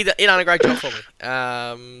 look, he done a great job for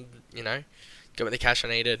me. You know, got me the cash I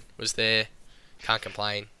needed. Was there. Can't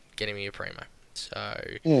complain. Getting me a primo. So,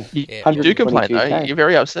 Yeah. You, Yeah. you do complain though. 122K. You're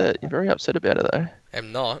very upset. You're very upset about it though.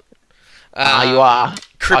 am not. You are. I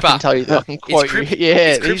Cripper. can tell you. I can quote you. Cripps- Yeah,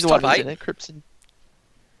 is he's Cripps the one, top isn't it? Cripps and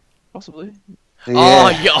possibly. Oh,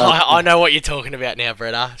 yeah, I know what you're talking about now,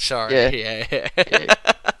 Bretta. Sorry. Yeah. Yeah. Yeah.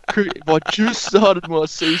 I just started my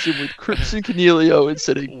season with Cripps and Cornelio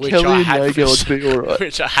instead of Which Kelly I and had Jago. for It'd be alright.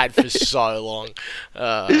 Which I had for so long.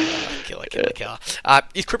 Killer.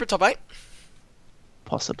 Is Cripper top 8?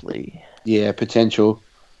 Possibly. Yeah, potential.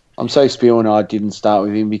 I'm so spewing I didn't start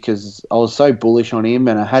with him because I was so bullish on him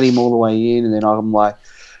and I had him all the way in, and then I'm like,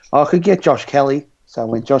 I could get Josh Kelly. So I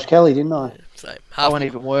went Josh Kelly, didn't I? Same. I went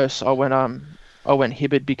even worse. I went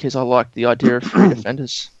Hibbard because I liked the idea of 3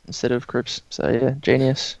 defenders instead of Cripps. So yeah,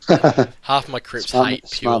 genius. Half my Crips Smart- hate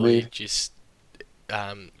smart purely move. just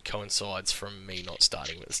coincides from me not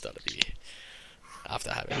starting at the start of the year.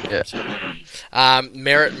 After having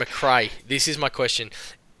Merritt McRae. This is my question.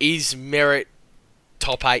 Is Merritt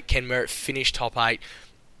top 8? Can Merritt finish top 8?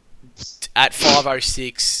 At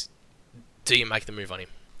 506, do you make the move on him?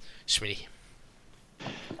 Schmitty.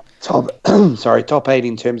 Top 8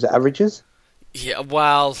 in terms of averages. Yeah,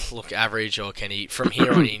 well, look, average, or can he, from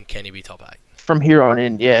here on in, can he be top 8? From here on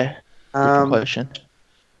in, yeah. Good question.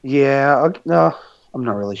 Yeah, no, I'm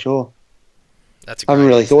not really sure. That's a I haven't great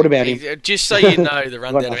really answer. thought about him. Just so you know, the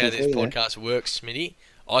rundown of nothing how to this say there. podcast works, Smitty.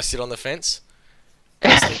 I sit on the fence. You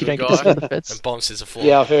Good don't get guy. to sit on the fence. And Bonds is a flog.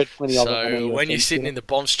 Yeah, I've heard plenty of them. So when you're sitting in the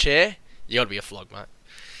Bonds chair, you got to be a flog, mate.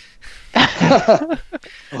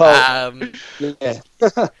 Well, yeah.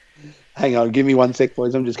 Hang on, give me 1 sec,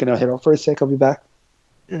 boys. I'm just going to head off for a sec. I'll be back.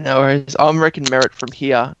 No worries. I reckon Merritt from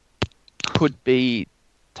here could be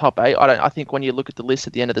top 8. I think when you look at the list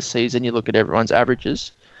at the end of the season, you look at everyone's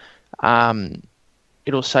averages.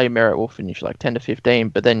 It'll say Merritt will finish like 10 to 15,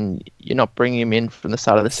 but then you're not bringing him in from the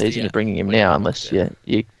start of the season. Yeah. You're bringing him now, unless you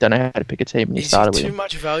don't know how to pick a team and you Is started it with too him.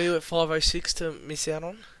 much value at 506 to miss out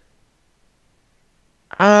on?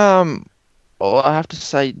 Well, I have to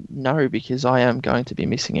say no because I am going to be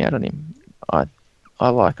missing out on him. I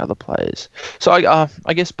like other players, so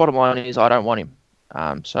I guess bottom line is I don't want him.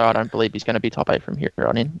 So I don't believe he's going to be top 8 from here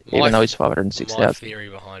on in, even though he's 506,000. My theory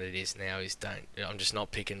behind it is now is I'm just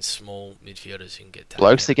not picking small midfielders who can get tagged.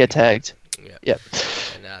 Blokes that get tagged. Yeah. Yep.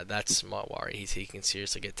 And that's my worry. He can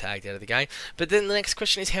seriously get tagged out of the game. But then the next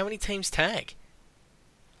question is how many teams tag?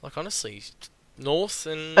 Like honestly, North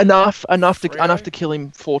and Enough Freo? to kill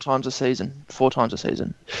him 4 times a season. 4 times a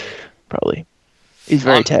season, probably. He's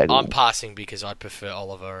very taggable. I'm passing because I'd prefer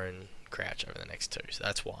Oliver and Crouch over the next 2, so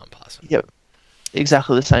that's why I'm passing. Yep.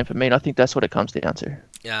 Exactly the same for me, and I think that's what it comes down to.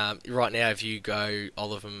 Right now, if you go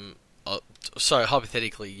Oliver, so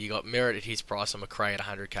hypothetically, you got Merritt at his price and McRae at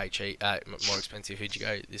 100k more expensive. Who'd you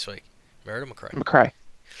go this week? Merritt or McRae?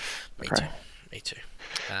 McRae. Me too.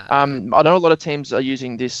 I know a lot of teams are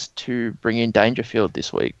using this to bring in Dangerfield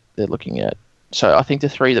this week. They're looking at. So I think the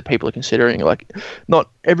 3 that people are considering, like, not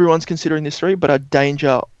everyone's considering this 3, but are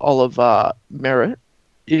Danger, Oliver, Merritt.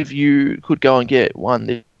 If you could go and get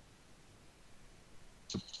one,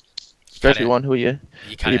 especially one, who are you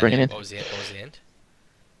bringing in? What was the end?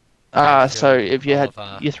 So if you had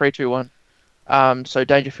Oliver, your 3-2-1, so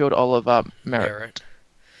Dangerfield, Oliver, Merritt.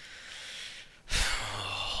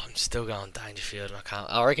 I'm still going Dangerfield.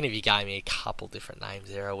 I reckon if you gave me a couple different names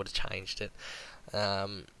there, I would have changed it.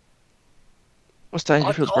 What's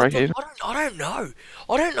Dangerfield's break even? I don't know.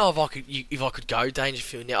 I don't know if I could go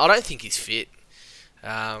Dangerfield now. I don't think he's fit.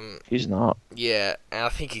 He's not. Yeah, and I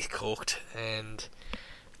think he's cooked, and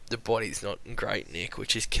the body's not in great nick,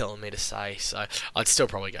 which is killing me to say. So I'd still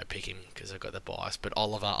probably go pick him because I've got the bias. But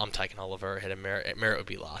Oliver, I'm taking Oliver ahead of Merritt. Merritt would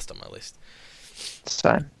be last on my list.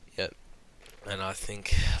 Same. Yep. And I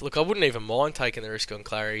think, look, I wouldn't even mind taking the risk on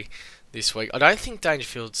Clary this week. I don't think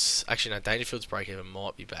Dangerfield's break-even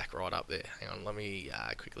might be back right up there. Hang on, let me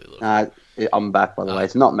quickly look. I'm back, by the way.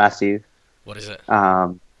 It's not massive. What is it?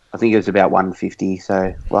 I think it was about 150,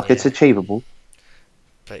 so it's achievable.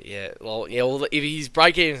 But well, if his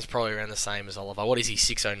break-even's probably around the same as Oliver. What is he,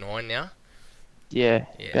 609 now? Yeah,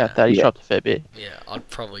 about that. He dropped a fair bit. Yeah, I'd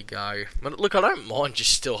probably go. But look, I don't mind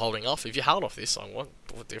just still holding off. If you hold off this one,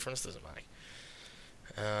 what difference does it make?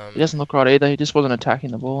 He doesn't look right either. He just wasn't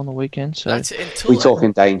attacking the ball on the weekend. So That's until we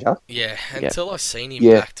talking Danger. Yeah, until I've seen him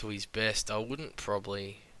back to his best, I wouldn't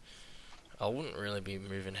really be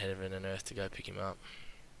moving heaven and earth to go pick him up.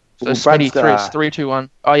 So Smitty, 3-2-1.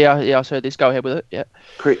 Oh yeah. So this, go ahead with it. Yeah.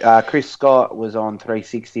 Chris Scott was on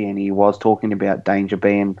 360, and he was talking about Danger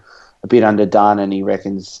being a bit underdone, and he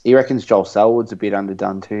reckons Joel Selwood's a bit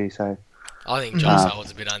underdone too. So I think Joel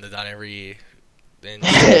Selwood's a bit underdone every year. And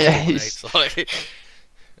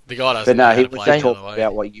The guy doesn't But know no, how he to was play just the other talking way.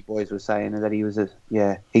 about what you boys were saying, and that he was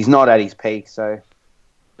he's not at his peak. So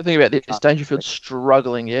The thing about this, Dangerfield's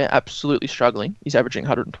struggling, yeah, absolutely struggling. He's averaging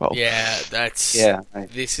 112. Yeah, that's yeah,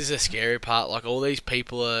 this is a scary part. Like all these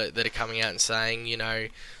people that are coming out and saying,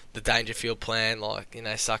 the Dangerfield plan, like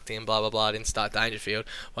sucked in, blah blah blah, didn't start Dangerfield.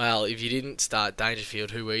 Well, if you didn't start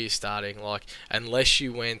Dangerfield, who were you starting? Like, unless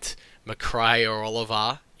you went McRae or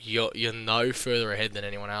Oliver, you're no further ahead than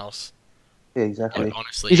anyone else. yeah, Like, exactly.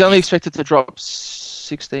 honestly, He's only expected to drop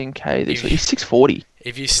 16k this if- week. He's 640.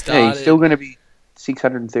 if you Yeah, started, he's still going to be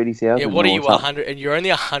 630,000. yeah, what are or you something. 100? And you're only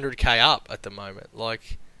 100k up at the moment.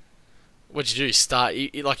 Like, what'd you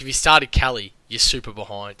do? Like if you started Kelly, you're super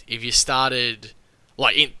behind. If you started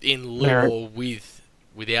like in lieu Merritt. or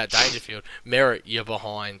without Dangerfield, Merritt, you're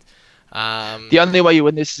behind. The only way you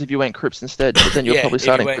win this is if you went Cripps instead, but then you're Yeah, probably if you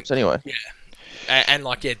starting went- Cripps anyway. And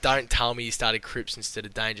like, yeah, don't tell me you started Cripps instead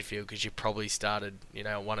of Dangerfield because you probably started,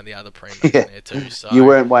 one of the other primos in there too. So You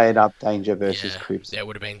weren't weighing up Danger versus yeah, Cripps. there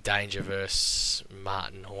would have been Danger versus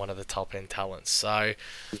Martin or one of the top end talents. So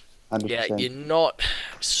 100%. yeah, you're not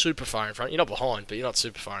super far in front. You're not behind, but you're not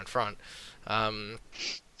super far in front.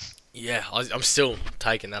 Yeah, I'm still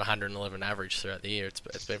taking that 111 average throughout the year.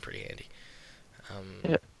 It's been pretty handy.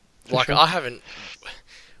 Yeah, for Like sure. I haven't.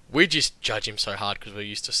 We just judge him so hard because we're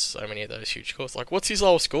used to so many of those huge scores. Like, what's his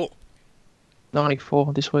lowest score?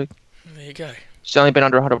 94 this week. There you go. He's only been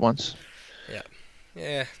under 100 once.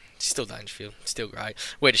 Yeah, still Dangerfield, still great.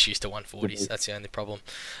 We're just used to 140s. That's the only problem.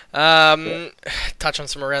 Touch on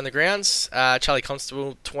some around the grounds. Charlie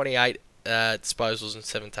Constable, 28 disposals and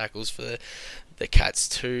 7 tackles for the Cats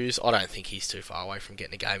twos. I don't think he's too far away from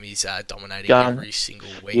getting a game. He's dominating Gun. every single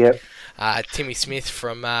week. Yep. Timmy Smith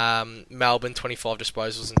from Melbourne, 25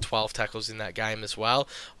 disposals and 12 tackles in that game as well.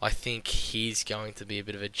 I think he's going to be a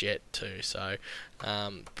bit of a jet too, so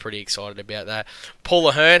pretty excited about that. Paul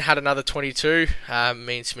Ahern had another 22. Me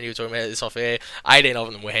and Smitty were talking about this off air. 18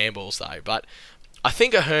 of them were handballs though, but I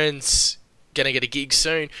think Ahern's going to get a gig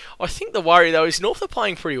soon. I think the worry though is North are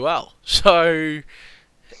playing pretty well, so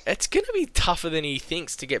it's going to be tougher than he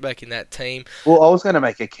thinks to get back in that team. Well, I was going to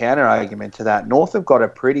make a counter argument to that. North have got a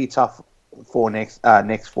pretty tough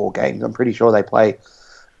next 4 games. I'm pretty sure they play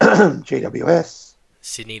GWS.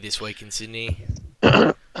 Sydney this week in Sydney.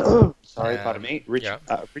 Sorry, pardon me.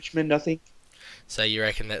 Richmond, I think. So you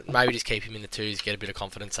reckon that maybe just keep him in the twos, get a bit of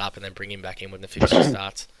confidence up, and then bring him back in when the fixture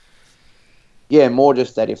starts? Yeah, more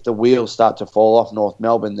just that if the wheels start to fall off North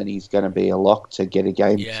Melbourne, then he's going to be a lock to get a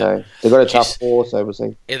game. Yeah. So they've got a tough Just- 4, so we'll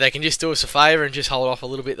see. If they can just do us a favour and just hold off a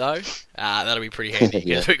little bit, though, that'll be pretty handy because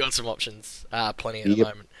Yeah. we've got some options, plenty at the Yep.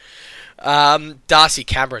 moment. Darcy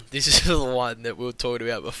Cameron, this is the one that we were talking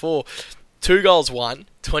about before. 2 goals,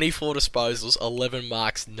 24 disposals, 11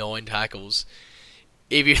 marks, 9 tackles.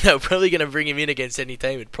 If you're probably going to bring him in against any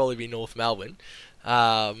team, it'd probably be North Melbourne.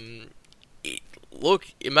 Look,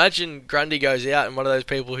 imagine Grundy goes out and one of those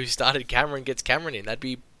people who started Cameron gets Cameron in. That'd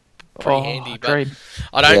be pretty handy. But Agreed.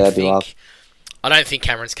 I don't that'd be wild. think. I don't think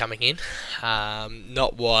Cameron's coming in.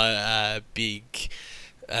 Not while big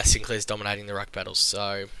Sinclair's dominating the ruck battles,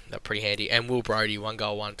 so that's pretty handy. And Will Brodie, 1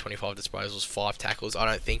 goal, 25 disposals, 5 tackles. I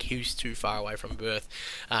don't think he's too far away from birth.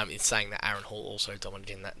 It's saying that Aaron Hall also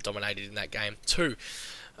dominated in that game too.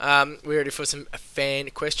 We're ready for some fan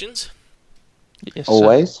questions. Yes, sir.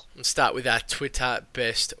 Always. Let's start with our Twitter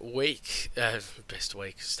best week.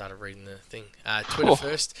 Started reading the thing. Twitter Oh.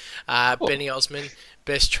 first. Benny Osman,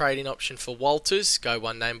 best trading option for Walters. Go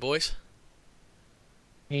one name, boys.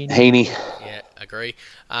 Heaney. Yeah, agree.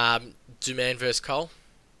 Duman versus Cole.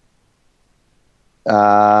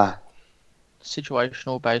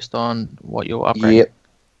 Situational based on what you're upgrading. Yep.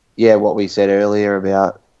 Yeah, what we said earlier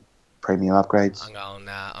about premium upgrades. I'm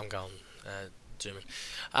going Duman.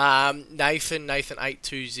 Nathan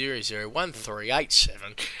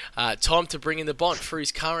 82001387. Time to bring in the Bont. For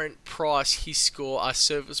his current price, his score are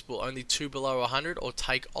serviceable, only 2 below 100, or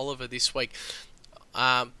take Oliver this week.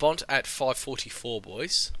 Bont at 544,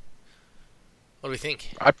 boys. What do we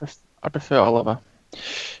think? I prefer Oliver.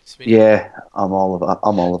 Smitty? Yeah, I'm Oliver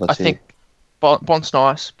I too. think Bont's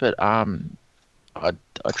nice, but I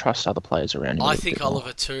trust other players around him. a I little think bit more.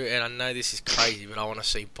 Oliver too, and I know this is crazy, but I want to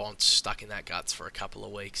see Bont stuck in that guts for a couple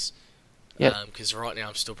of weeks. Yep. Because right now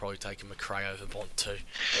I'm still probably taking McRae over Bont too.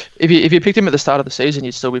 If you picked him at the start of the season,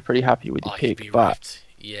 you'd still be pretty happy with your He'd pick. be But wrapped.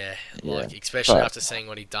 Yeah, Yeah, especially but- after seeing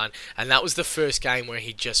what he'd done, and that was the first game where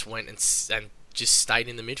he just went and just stayed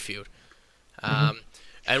in the midfield.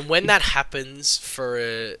 And when that happens for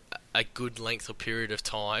a good length or period of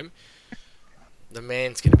time, the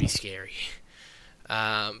man's going to be scary.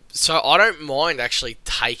 So I don't mind actually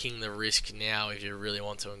taking the risk now if you really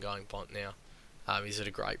want to and going Bont now. is at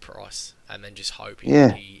a great price, and then just hope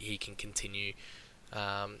Yeah. he can continue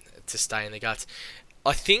to stay in the guts.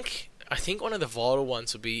 I think one of the vital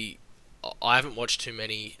ones would be. I haven't watched too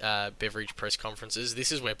many Beveridge press conferences.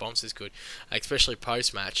 This is where Bonds is good, especially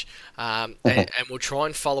post-match. And we'll try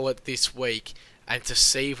and follow it this week and to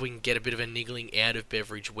see if we can get a bit of a niggling out of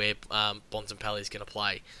Beveridge where Bontempelli is going to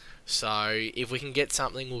play. So if we can get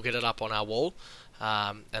something, we'll get it up on our wall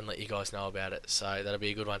and let you guys know about it. So that'll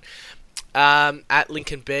be a good one. At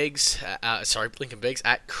Lincoln Beggs,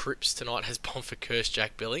 at Cripps tonight has Bond for curse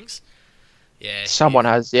Jack Billings. Yeah, Someone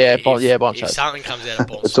has, yeah, Bonds If has. something comes out of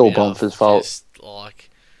Bonds, It's all Bonds' fault. Just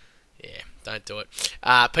don't do it.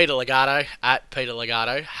 Peter Legato, at Peter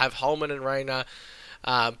Legato, have Holman and Rayner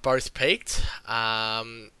both peaked.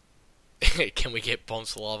 Can we get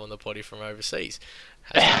Bonds live on the potty from overseas?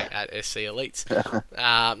 At SC Elites.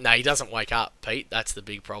 No, he doesn't wake up, Pete. That's the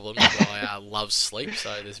big problem. The guy loves sleep,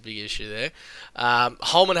 so there's a big issue there.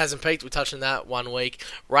 Holman hasn't peaked. We're touching that 1 week.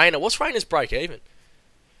 Rayner, what's Rayner's break even?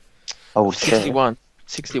 Oh, shit. 61.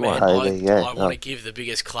 Man, I Yeah. want to give the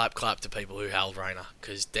biggest clap to people who held Rayner,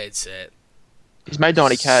 because dead set. He's made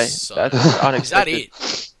 90k. So- That's Is that unexpected.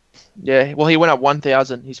 it? Yeah, well, he went up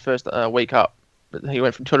 1,000 his first week up. But he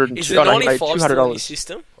went from 200 Is to the he made 95 still in $200. his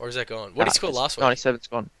system, or is that gone? What did he score last week? 97's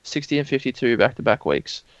gone. 60 and 52 back-to-back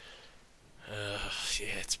weeks. Yeah,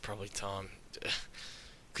 it's probably time.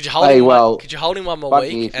 Could you hold him? Could you hold him one more Bucky,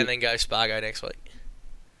 week if you- and then go Spargo next week?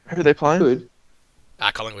 Who are they playing? Good.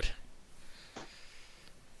 Collingwood.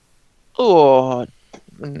 Oh,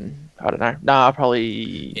 I don't know. Nah,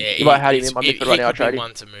 probably. Yeah, if I had him in my midfield right now, I'd he trade could be him.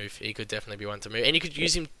 one to move. He could definitely be one to move, and you could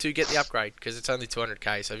use him to get the upgrade because it's only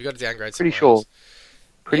 200k. So if you got to downgrade, Pretty somewhere else.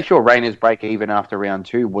 Pretty sure Rayner's break even after round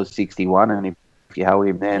 2 was 61, and if you held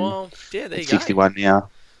him then, Well, yeah, there you it's go. 61 now.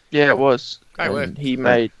 Yeah, it was. Great And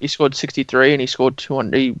work. He scored 63 and he scored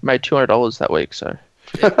 200. He made $200 that week. So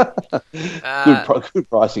Good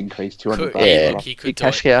price increase, 200 could- bucks. yeah, yeah, look, he could big do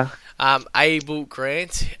cash it. cow. Abel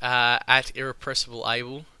Grant at Irrepressible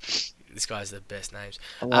Abel. This guy's the best names.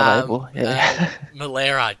 I love Abel, yeah.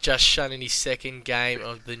 Malera just shut in his second game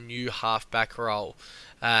of the new halfback role.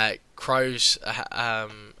 Crows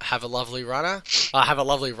have a lovely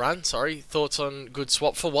run. Sorry. Thoughts on good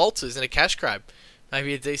swap for Walters and a cash grab?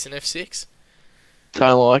 Maybe a decent F6.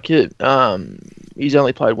 Don't like it. He's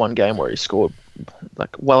only played one game where he scored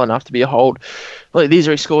well enough to be a hold. Like these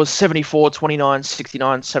are his scores: 74, 29,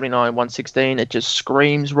 69, 79, 116. It just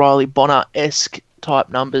screams Riley Bonner-esque type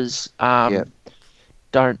numbers.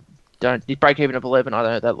 Don't you break even of 11. I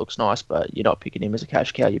don't know, that looks nice, but you're not picking him as a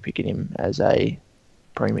cash cow. You're picking him as a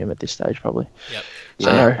premium at this stage, probably. Yep.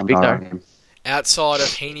 So no, big no. Outside of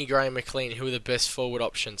Heaney, Gray, and McLean, who are the best forward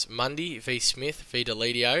options? Mundy v Smith v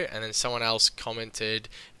Deledio, and then someone else commented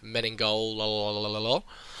Meningol,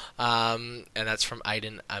 and that's from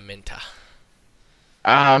Aiden Amenta.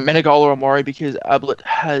 Menegola, I'm worried because Ablett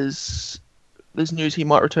there's news he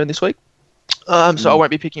might return this week. So I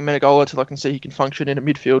won't be picking Menegola until I can see he can function in a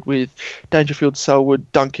midfield with Dangerfield,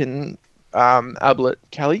 Selwood, Duncan, Ablett,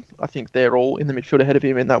 Kelly. I think they're all in the midfield ahead of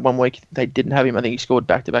him. In that 1 week they didn't have him. I think he scored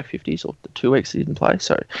back-to-back 50s, or the 2 weeks he didn't play.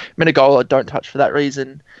 So Menegola, don't touch for that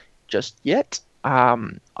reason just yet.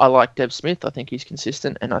 I like Dev Smith. I think he's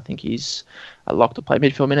consistent, and I think he's a lock to play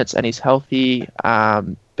midfield minutes, and he's healthy.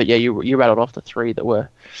 But yeah, you rattled off the 3 that were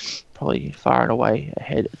probably far and away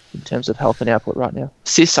ahead in terms of health and output right now.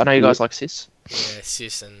 Sis, I know you guys like Sis. Yeah,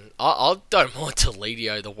 Sis, and I don't mind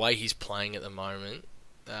Deledio the way he's playing at the moment.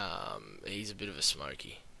 He's a bit of a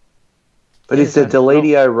smoky. But is the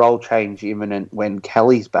Deledio role change imminent when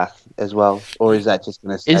Kelly's back as well? Or is that just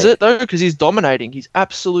going to stay? Is it though? Because he's dominating. He's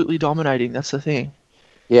absolutely dominating. That's the thing.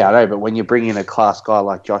 Yeah, I know, but when you bring in a class guy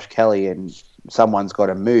like Josh Kelly and someone's got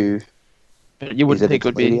to move, But you wouldn't think it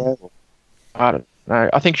would be. Deledio? I don't know.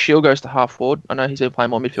 I think Shield goes to half forward. I know he's been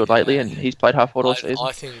playing more midfield lately, and he's played half forward all season.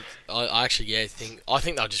 I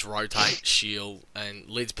think they'll just rotate Shield and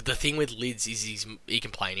Lids. But the thing with Lids is he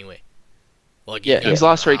can play anywhere. Like you Yeah, can go his from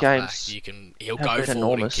last 3 halfback, games he'll have go been forward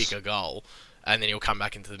enormous. and kick a goal, and then he'll come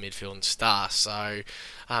back into the midfield and start. So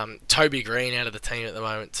Toby Green out of the team at the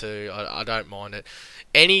moment too. I don't mind it.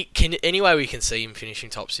 Any way we can see him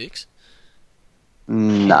finishing top 6?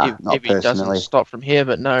 Nah, not if he doesn't personally. stop from here,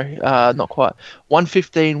 but no, not quite.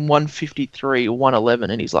 115, 153,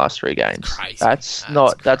 111 in his last 3 games. Crazy. That's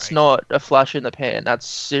crazy. not a flash in the pan. That's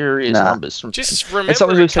serious numbers. Just it's remember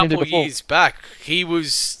something a we've seen him do couple of before. years back, he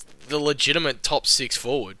was the legitimate top 6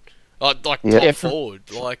 forward. Top Yeah. forward.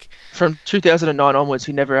 From 2009 onwards,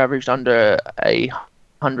 he never averaged under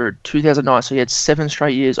 100. 2009, so he had 7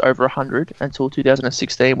 straight years over 100 until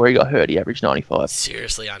 2016, where he got hurt. He averaged 95.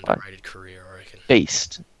 Seriously underrated career, I reckon.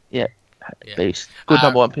 Beast. Yeah, Yeah. Beast. Good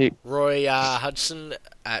number one pick. Roy Hudson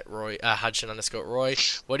at Roy Hudson _ Roy.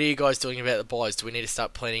 What are you guys doing about the buys? Do we need to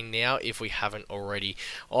start planning now if we haven't already?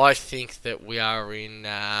 I think that we are in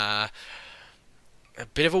a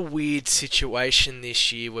bit of a weird situation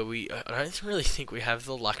this year where I don't really think we have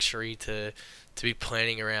the luxury to be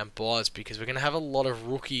planning around buys, because we're going to have a lot of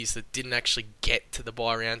rookies that didn't actually get to the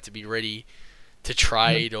buy round to be ready to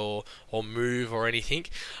trade or move or anything.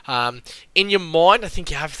 In your mind, I think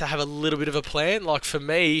you have to have a little bit of a plan. Like for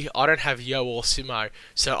me, I don't have Yo or Simo,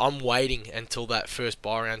 so I'm waiting until that first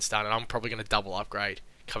buy round's done, and I'm probably going to double upgrade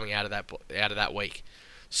coming out of that week.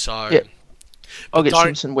 So Yeah. I'll get don't-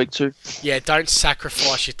 Simpson week 2. yeah, don't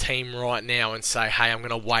sacrifice your team right now and say, hey, I'm going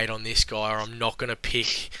to wait on this guy, or I'm not going to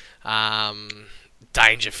pick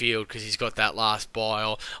Dangerfield because he's got that last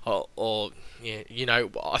buy, or yeah, you know,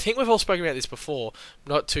 I think we've all spoken about this before.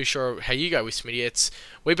 I'm not too sure how you go with Smitty.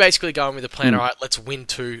 We're basically going with a plan, all right, let's win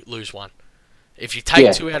 2, lose 1. If you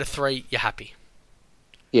take 2 out of 3, you're happy.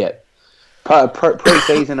 Yeah.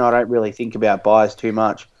 Pre-season, I don't really think about buys too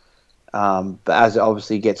much. But as it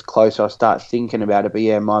obviously gets closer, I start thinking about it. But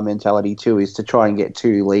yeah, my mentality too is to try and get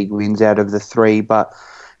 2 league wins out of the 3.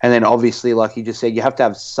 And then obviously, like you just said, you have to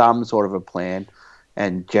have some sort of a plan.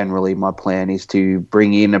 And generally, my plan is to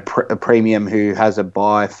bring in a premium who has a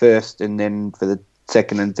buy first, and then for the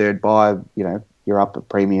second and third buy, you know, you're up a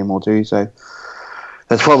premium or 2. So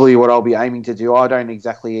that's probably what I'll be aiming to do. I don't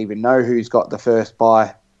exactly even know who's got the first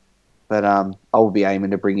buy. But I will be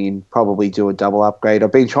aiming to bring in, probably do a double upgrade.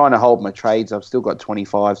 I've been trying to hold my trades. I've still got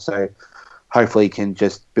 25, so hopefully can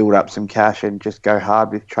just build up some cash and just go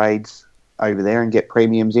hard with trades over there and get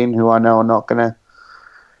premiums in who I know are not going to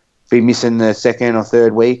be missing the second or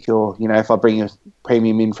third week. Or, you know, if I bring a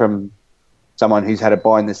premium in from someone who's had a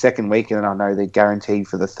buy in the second week and I know they're guaranteed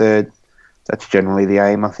for the third, that's generally the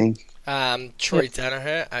aim, I think. Troy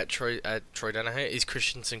Danaher at Troy Danaher, is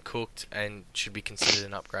Christensen cooked and should be considered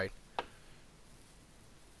an upgrade?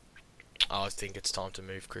 I think it's time to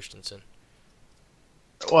move Christensen.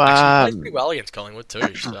 Well, Actually, he played pretty well against Collingwood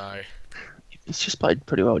too, so... he's just played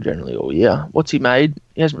pretty well generally all year. What's he made?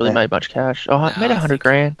 He hasn't really made much cash. Oh, he made 100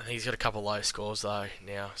 grand. I think he's got a couple low scores though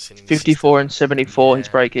now. 54 and 74. His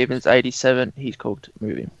break even's 87. He's cooked.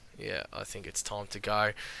 Move him. Yeah, I think it's time to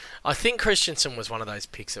go. I think Christensen was one of those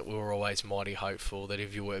picks that we were always mighty hopeful that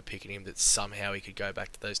if you were picking him, that somehow he could go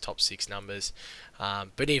back to those top 6 numbers.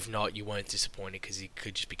 But if not, you weren't disappointed because he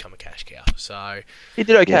could just become a cash cow. So he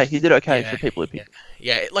did okay. Yeah. He did okay Yeah, for people who picked.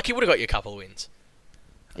 yeah, like he would have got you a couple of wins.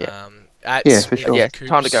 Yeah. For sure. Yeah,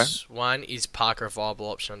 time to go. One, is Parker a viable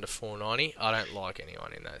option under 490? I don't like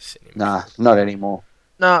anyone in that sitting. Nah, not anymore.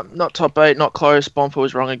 No, not top 8, not close. Bomper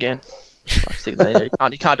was wrong again. I think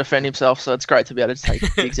he can't defend himself, so it's great to be able to take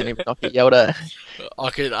gigs in him and not get yelled at.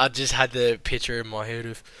 I just had the picture in my head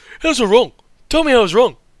of, how's it wrong? Tell me I was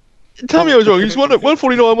wrong. Tell me I was wrong. He's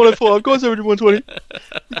 149, 105. Guys averaging 120.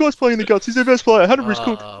 The guy's playing the guts. He's their best player. 100 risk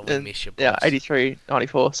cook. We miss you, Yeah, boss. 83,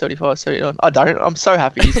 94, 75, 79. I don't. I'm so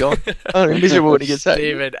happy he's gone. I'm miserable when he gets that.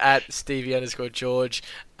 Steven at Stevie _ George.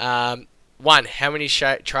 One, how many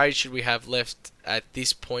trades should we have left at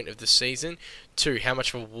this point of the season? 2, how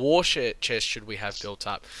much of a war chest should we have built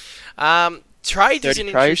up? Trades is an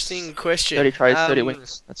interesting question. 30 trades, 30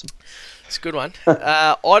 wins. It's a good one.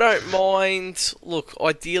 I don't mind. Look,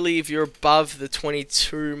 ideally, if you're above the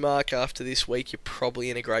 22 mark after this week, you're probably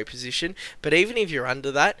in a great position. But even if you're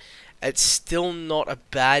under that, it's still not a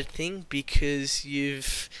bad thing because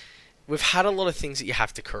we've had a lot of things that you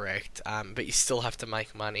have to correct, but you still have to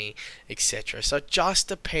make money, etc. So it just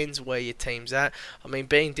depends where your team's at. I mean,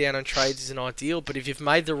 being down on trades isn't ideal, but if you've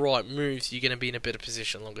made the right moves, you're going to be in a better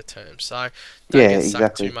position longer term. So don't get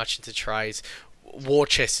sucked too much into trades. War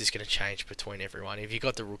chest is going to change between everyone. If you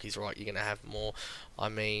got the rookies right, you're going to have more. I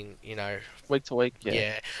mean, you know, week to week.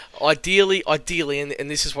 Yeah. Ideally,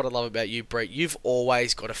 and this is what I love about you, Brett. You've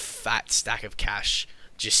always got a fat stack of cash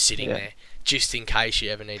just sitting there, just in case you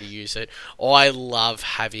ever need to use it. I love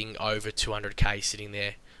having over 200k sitting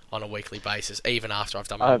there on a weekly basis, even after I've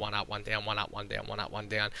done my one up, one down, one up, one down, one up, one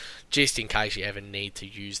down, just in case you ever need to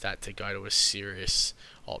use that to go to a serious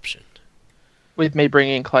option. With me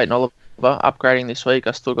bringing in Clayton Oliver, upgrading this week,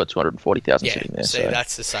 I still got 240,000 sitting there. See,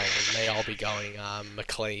 that's the same with me. I'll be going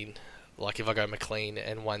McLean. Like, if I go McLean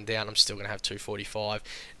and one down, I'm still going to have 245.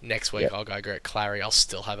 Next week, I'll go get Clary. I'll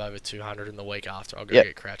still have over 200. And the week after, I'll go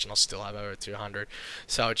get Crouch, and I'll still have over 200.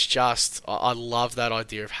 So it's just, I love that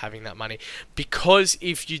idea of having that money. Because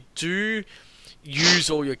if you do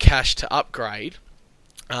use all your cash to upgrade,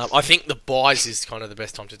 I think the buys is kind of the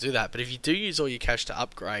best time to do that. But if you do use all your cash to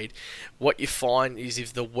upgrade, what you find is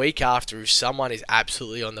if the week after, if someone is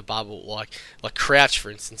absolutely on the bubble, like Crouch for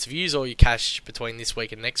instance, if you use all your cash between this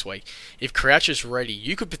week and next week, if Crouch is ready,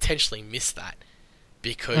 you could potentially miss that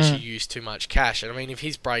because you use too much cash. And I mean, if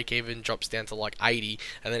his break even drops down to like 80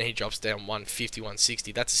 and then he drops down 150,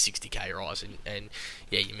 160, that's a 60k rise, and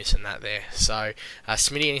yeah, you're missing that there. So,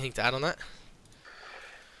 Smitty, anything to add on that?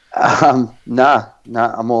 Nah,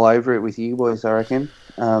 I'm all over it with you boys, I reckon.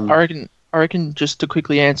 I reckon just to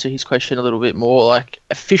quickly answer his question a little bit more like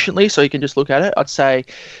efficiently, so you can just look at it. I'd say,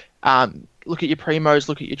 look at your primos,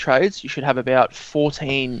 look at your trades. You should have about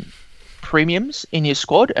 14 premiums in your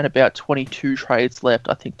squad and about 22 trades left.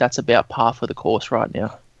 I think that's about par for the course right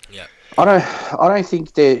now. Yeah. I don't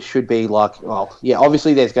think there should be like, well, yeah,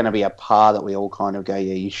 obviously there's going to be a par that we all kind of go,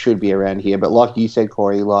 yeah, you should be around here. But like you said,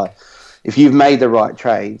 Corey, like if you've made the right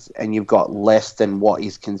trades and you've got less than what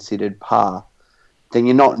is considered par, then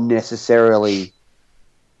you're not necessarily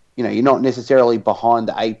behind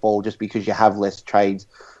the eight ball just because you have less trades.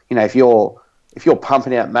 You know, if you're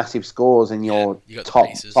pumping out massive scores and you're top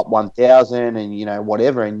 1,000 and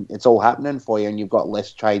whatever, and it's all happening for you, and you've got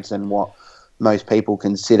less trades than what most people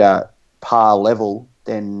consider par level,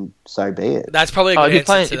 then so be it. That's probably a good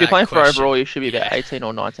if you're playing for overall, you should be about 18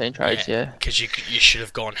 or 19 trades, yeah. Because you should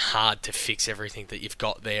have gone hard to fix everything that you've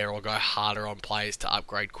got there, or go harder on players to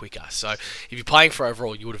upgrade quicker. So if you're playing for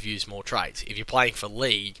overall, you would have used more trades. If you're playing for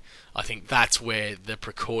league, I think that's where the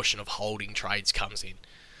precaution of holding trades comes in.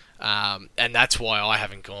 And that's why I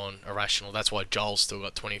haven't gone irrational. That's why Joel's still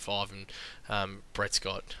got 25 and Brett's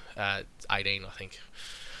got 18, I think.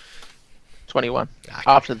 21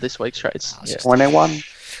 after this week's trades. Yeah. 21.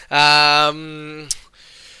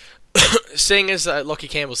 Seeing as Lockie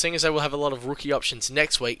Campbell, seeing as they will have a lot of rookie options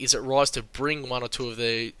next week, is it wise to bring one or two of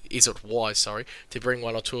them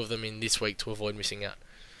in this week to avoid missing out?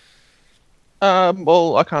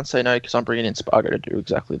 Well, I can't say no because I'm bringing in Spargo to do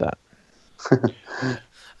exactly that.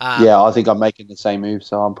 Yeah, I think I'm making the same move,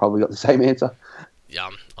 so I'm probably got the same answer. Yeah,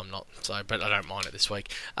 I'm not, but I don't mind it this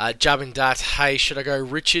week. Jub and Dat, hey, should I go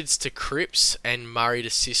Richards to Cripps and Murray to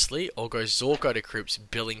Sicily, or go Zorko to Cripps,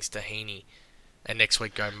 Billings to Heaney, and next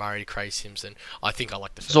week go Murray to Craig Simpson? I think I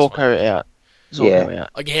like the first Zorko one. out. Zorko out.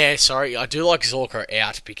 Yeah, sorry, I do like Zorko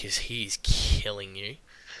out because he's killing you.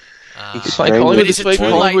 He's playing Collingwood this week.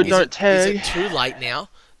 Collingwood don't Is tag. it too late now?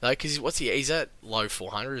 No, because he's at low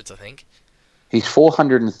 400s, I think. He's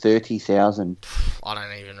 430,000. I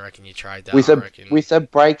don't even reckon you trade that. With a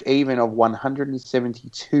break even of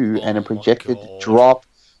 172 and a projected drop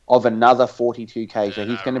of another 42k. So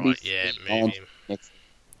he's going to be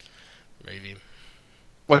move him.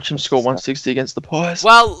 Watch him score 160 against the Pies.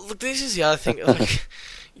 Well, look, this is the other thing. Like,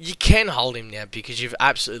 you can hold him now because you've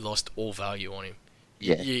absolutely lost all value on him.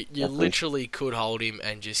 Yeah, you literally could hold him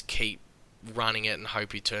and just keep running it and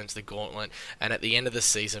hope he turns the gauntlet, and at the end of the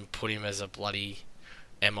season put him as a bloody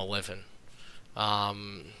M11.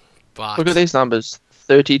 But look at these numbers: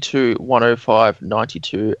 32, 105,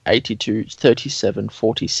 92, 82, 37,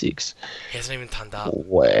 46. He hasn't even turned up.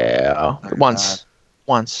 Wow.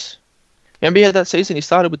 Once. Remember he had that season, he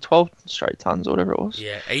started with 12 straight tons or whatever it was.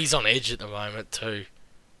 Yeah, he's on edge at the moment too.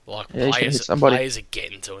 Like, players are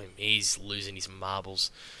getting to him. He's losing his marbles.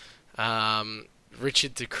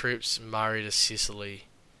 Richard to Cripps, Murray to Sicily,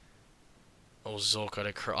 or Zorko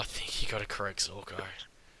to Cripps. I think you got to correct Zorko.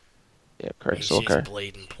 Yeah, correct Zorko. He's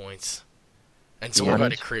bleeding points. And Zorko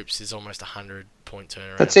to Cripps is almost 100-point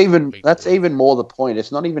turnaround. That's even more the point.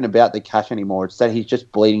 It's not even about the cash anymore. It's that he's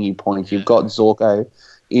just bleeding you points. Yeah. You've got Zorko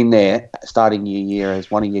in there starting your year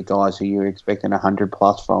as one of your guys who you're expecting 100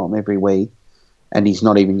 plus from every week, and he's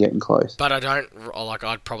not even getting close. But I'd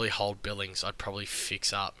probably hold Billings. I'd probably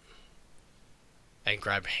fix up and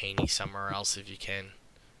grab Heaney somewhere else if you can.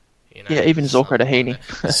 Yeah, even Zorko to Heaney.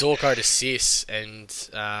 Zorko to Sis, and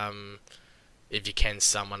if you can,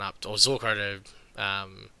 someone up. Or Zorko to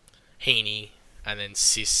Heaney, and then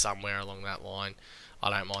Sis somewhere along that line. I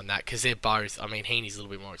don't mind that, because they're both... I mean, Heaney's a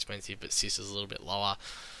little bit more expensive, but Sis is a little bit lower.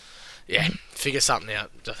 Yeah, figure something out.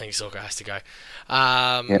 I think Zorko has to go.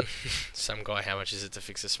 Some guy, how much is it to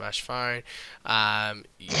fix a smash phone?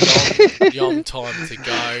 Yom time to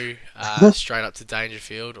go straight up to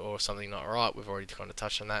Dangerfield, or something not right. We've already kind of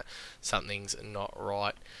touched on that. Something's not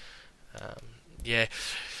right. Yeah.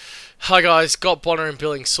 Hi guys, got Bonner and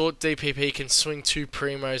Billings. Sort DPP can swing two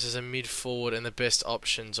primos as a mid forward, and the best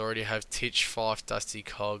options already have Titch, Fife, Dusty,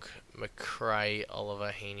 Cog, McRae,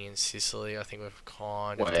 Oliver, Heaney, and Sicily. I think we've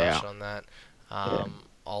kind of touched on that.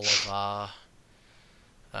 Oliver.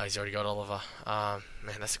 He's already got Oliver.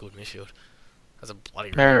 Man, that's a good midfield. That's a bloody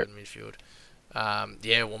really good midfield.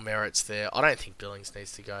 Yeah, well, Merritt's there. I don't think Billings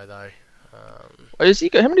needs to go though. Is he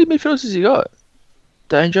got, how many midfielders has he got?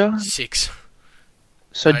 Danger. 6.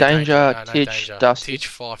 So No Danger, No Titch, danger. Dusty. Titch,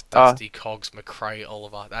 Fife, Oh, Dusty, Cogs, McRae,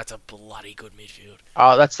 Oliver. That's a bloody good midfield.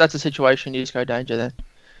 oh, that's a situation. You just go Danger then.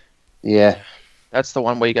 Yeah. That's the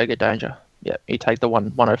one where you go get Danger. Yeah, you take the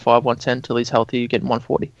 105, 110 till he's healthy. You get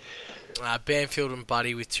 140. Banfield and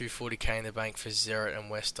Buddy with 240k in the bank for Zerrett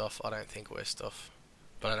and Westhoff. I don't think Westhoff,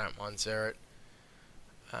 but I don't mind Zerrett.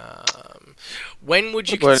 When would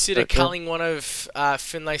you consider culling one of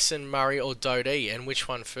Finlayson, Murray, or Dodie, and which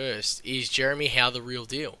one first? Is Jeremy Howe the real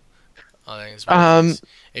deal? I think it's one of those.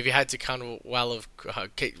 If you had to kind of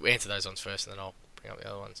answer those ones first, and then I'll bring up the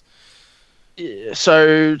other ones. Yeah,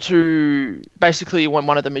 so to basically when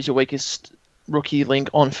one of them is your weakest rookie link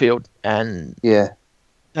on field, and Yeah.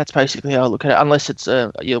 that's basically how I look at it. Unless it's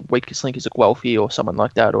your weakest link is a Guelphy or someone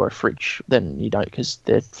like that, or a Fridge, then you don't, because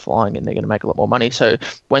they're flying and they're going to make a lot more money. So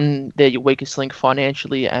when they're your weakest link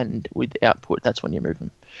financially and with output, that's when you move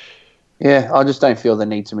them. Yeah, I just don't feel the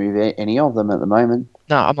need to move any of them at the moment.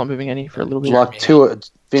 No, I'm not moving any for a little bit. Like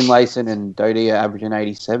Finlayson and Dodie are averaging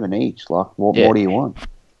 87 each. Like, what more do you want?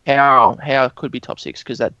 How could be top 6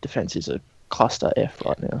 because that defense is a cluster F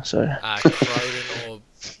right now. So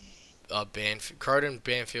Croydon,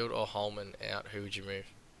 Banfield, or Holman out. Who would you move?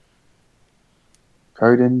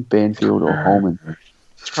 Croydon, Banfield, or Holman.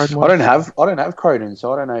 I don't have Croydon,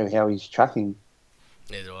 so I don't know how he's tracking.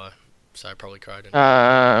 Neither do I. So probably Croydon.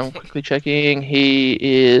 Quickly checking, he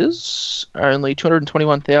is only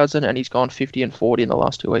 221,000, and he's gone 50 and 40 in the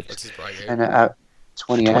last 2 weeks. What's his break? And at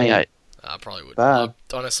 28. I probably would. Bad.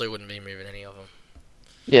 I honestly wouldn't be moving any of them.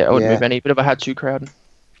 Yeah, I wouldn't move any, but if I had to, Crowden.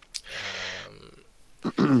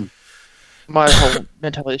 My whole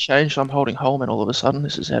mentality has changed. I'm holding Holman all of a sudden.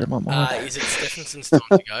 This is out of my mind. Is it Stephenson's time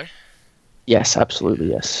to go? Yes,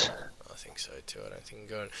 absolutely, yes. I think so too. I don't think I'm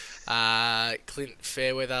going. Clint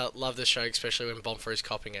Fairweather, love the show, especially when Bomfer is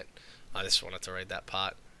copying it. I just wanted to read that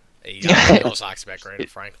part. He also asked about Grant and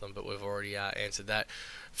Franklin, but we've already answered that.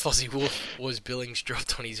 Fozzie Wolf was Billings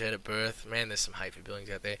dropped on his head at birth. Man, there's some hate for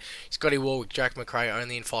Billings out there. Scotty Warwick, Jack McRae,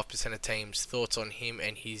 only in 5% of teams. Thoughts on him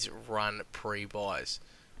and his run pre-buys?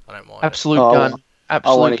 I don't mind. Absolute gun.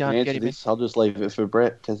 Absolute gun. Get him this. I'll just leave it for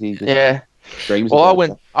Brett because he dreams.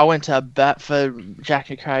 Well, I went to bat for Jack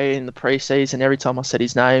McRae in the pre-season. Every time I said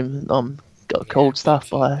his name, got called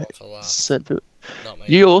stuff by. Not me.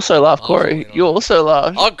 You also laugh, Corey. You also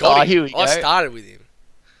laugh. I got him. Here we go. I started with him.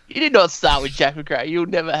 You did not start with Jack McRae. You'll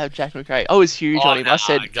never have Jack McRae. I was huge on him. I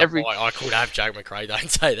said I could have Jack McRae. Don't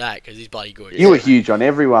say that because he's bloody good. You were huge on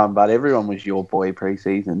everyone, but everyone was your boy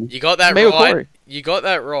pre-season. You got that right. You got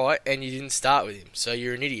that right, and you didn't start with him, so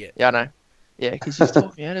you're an idiot. Yeah, I know. Yeah, because you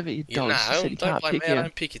talked me out of it. You dogs. Don't blame me. I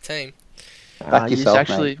don't pick your team. Back yourself,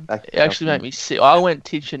 actually, mate. It actually made me sick. I went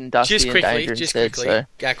Titch and Dusty and Danger instead. So.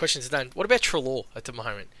 Questions are done. What about Treloar at the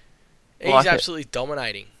moment? He's absolutely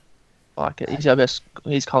dominating. Like it. He's our best.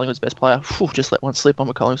 He's Collingwood's best player. Whew, just let one slip. I'm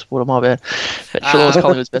a Collingwood supporter. My bad. Treloar's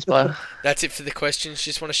Collingwood's best player. That's it for the questions.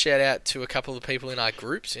 Just want to shout out to a couple of people in our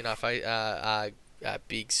groups, in our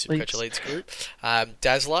big Supercoach Elites group.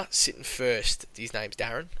 Dazzler sitting first. His name's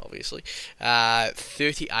Darren, obviously.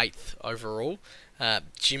 38th overall.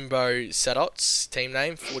 Jimbo Sadots, team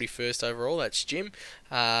name, 41st overall. That's Jim.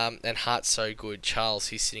 And Heart's So Good, Charles,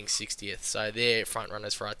 he's sitting 60th. So they're front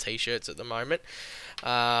runners for our t-shirts at the moment.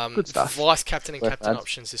 Good stuff. Vice captain and captain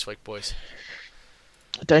options this week, boys.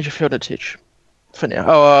 Dangerfield and Titch for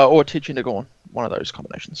now. Or Titch into Gorn. One of those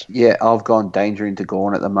combinations. Yeah, I've gone Danger into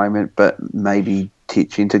Gorn at the moment, but maybe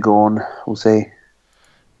Titch into Gorn. We'll see.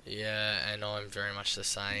 Yeah, and I'm very much the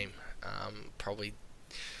same. Probably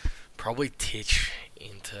Titch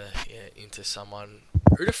into someone.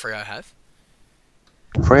 Who do Freo have?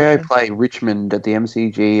 Freo play Richmond at the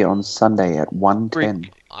MCG on Sunday at 1:10.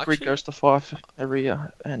 Greek goes to Fife every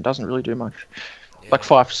year and doesn't really do much. Yeah. Like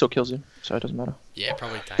Fife still kills him, so it doesn't matter. Yeah,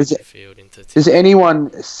 probably Dangerfield into. Does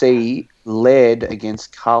anyone see Laird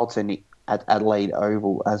against Carlton at Adelaide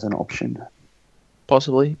Oval as an option?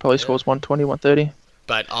 Possibly. Probably scores 120, 130.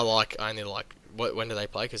 But only like. When do they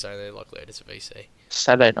play? Because I only like Laird as a VC.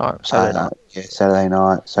 Saturday night. Yeah, Saturday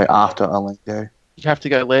night. So after Olingo. You have to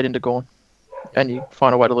go Laird into Gorn. And you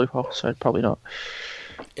find a way to loophole, so probably not.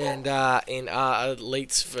 And in our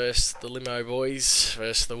elites versus the limo boys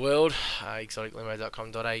versus the world,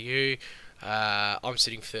 exoticlimo.com.au. I'm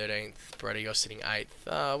sitting 13th. Brady, you're sitting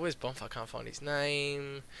 8th. Where's Bonf? I can't find his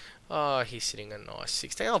name. Oh, he's sitting a nice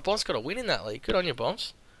 16th. Oh, Bonf's got a win in that league. Good on you,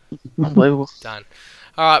 Bonfs. Unbelievable. Done.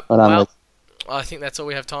 All right. I think that's all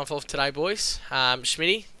we have time for today, boys.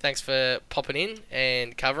 Schmitty, thanks for popping in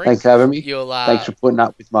and covering. Thanks for having me. You'll Thanks for putting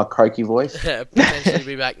up with my croaky voice. potentially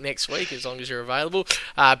be back next week as long as you're available.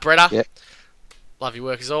 Bretta, Yep. love your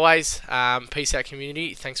work as always. Peace out,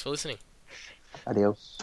 community. Thanks for listening. Adios.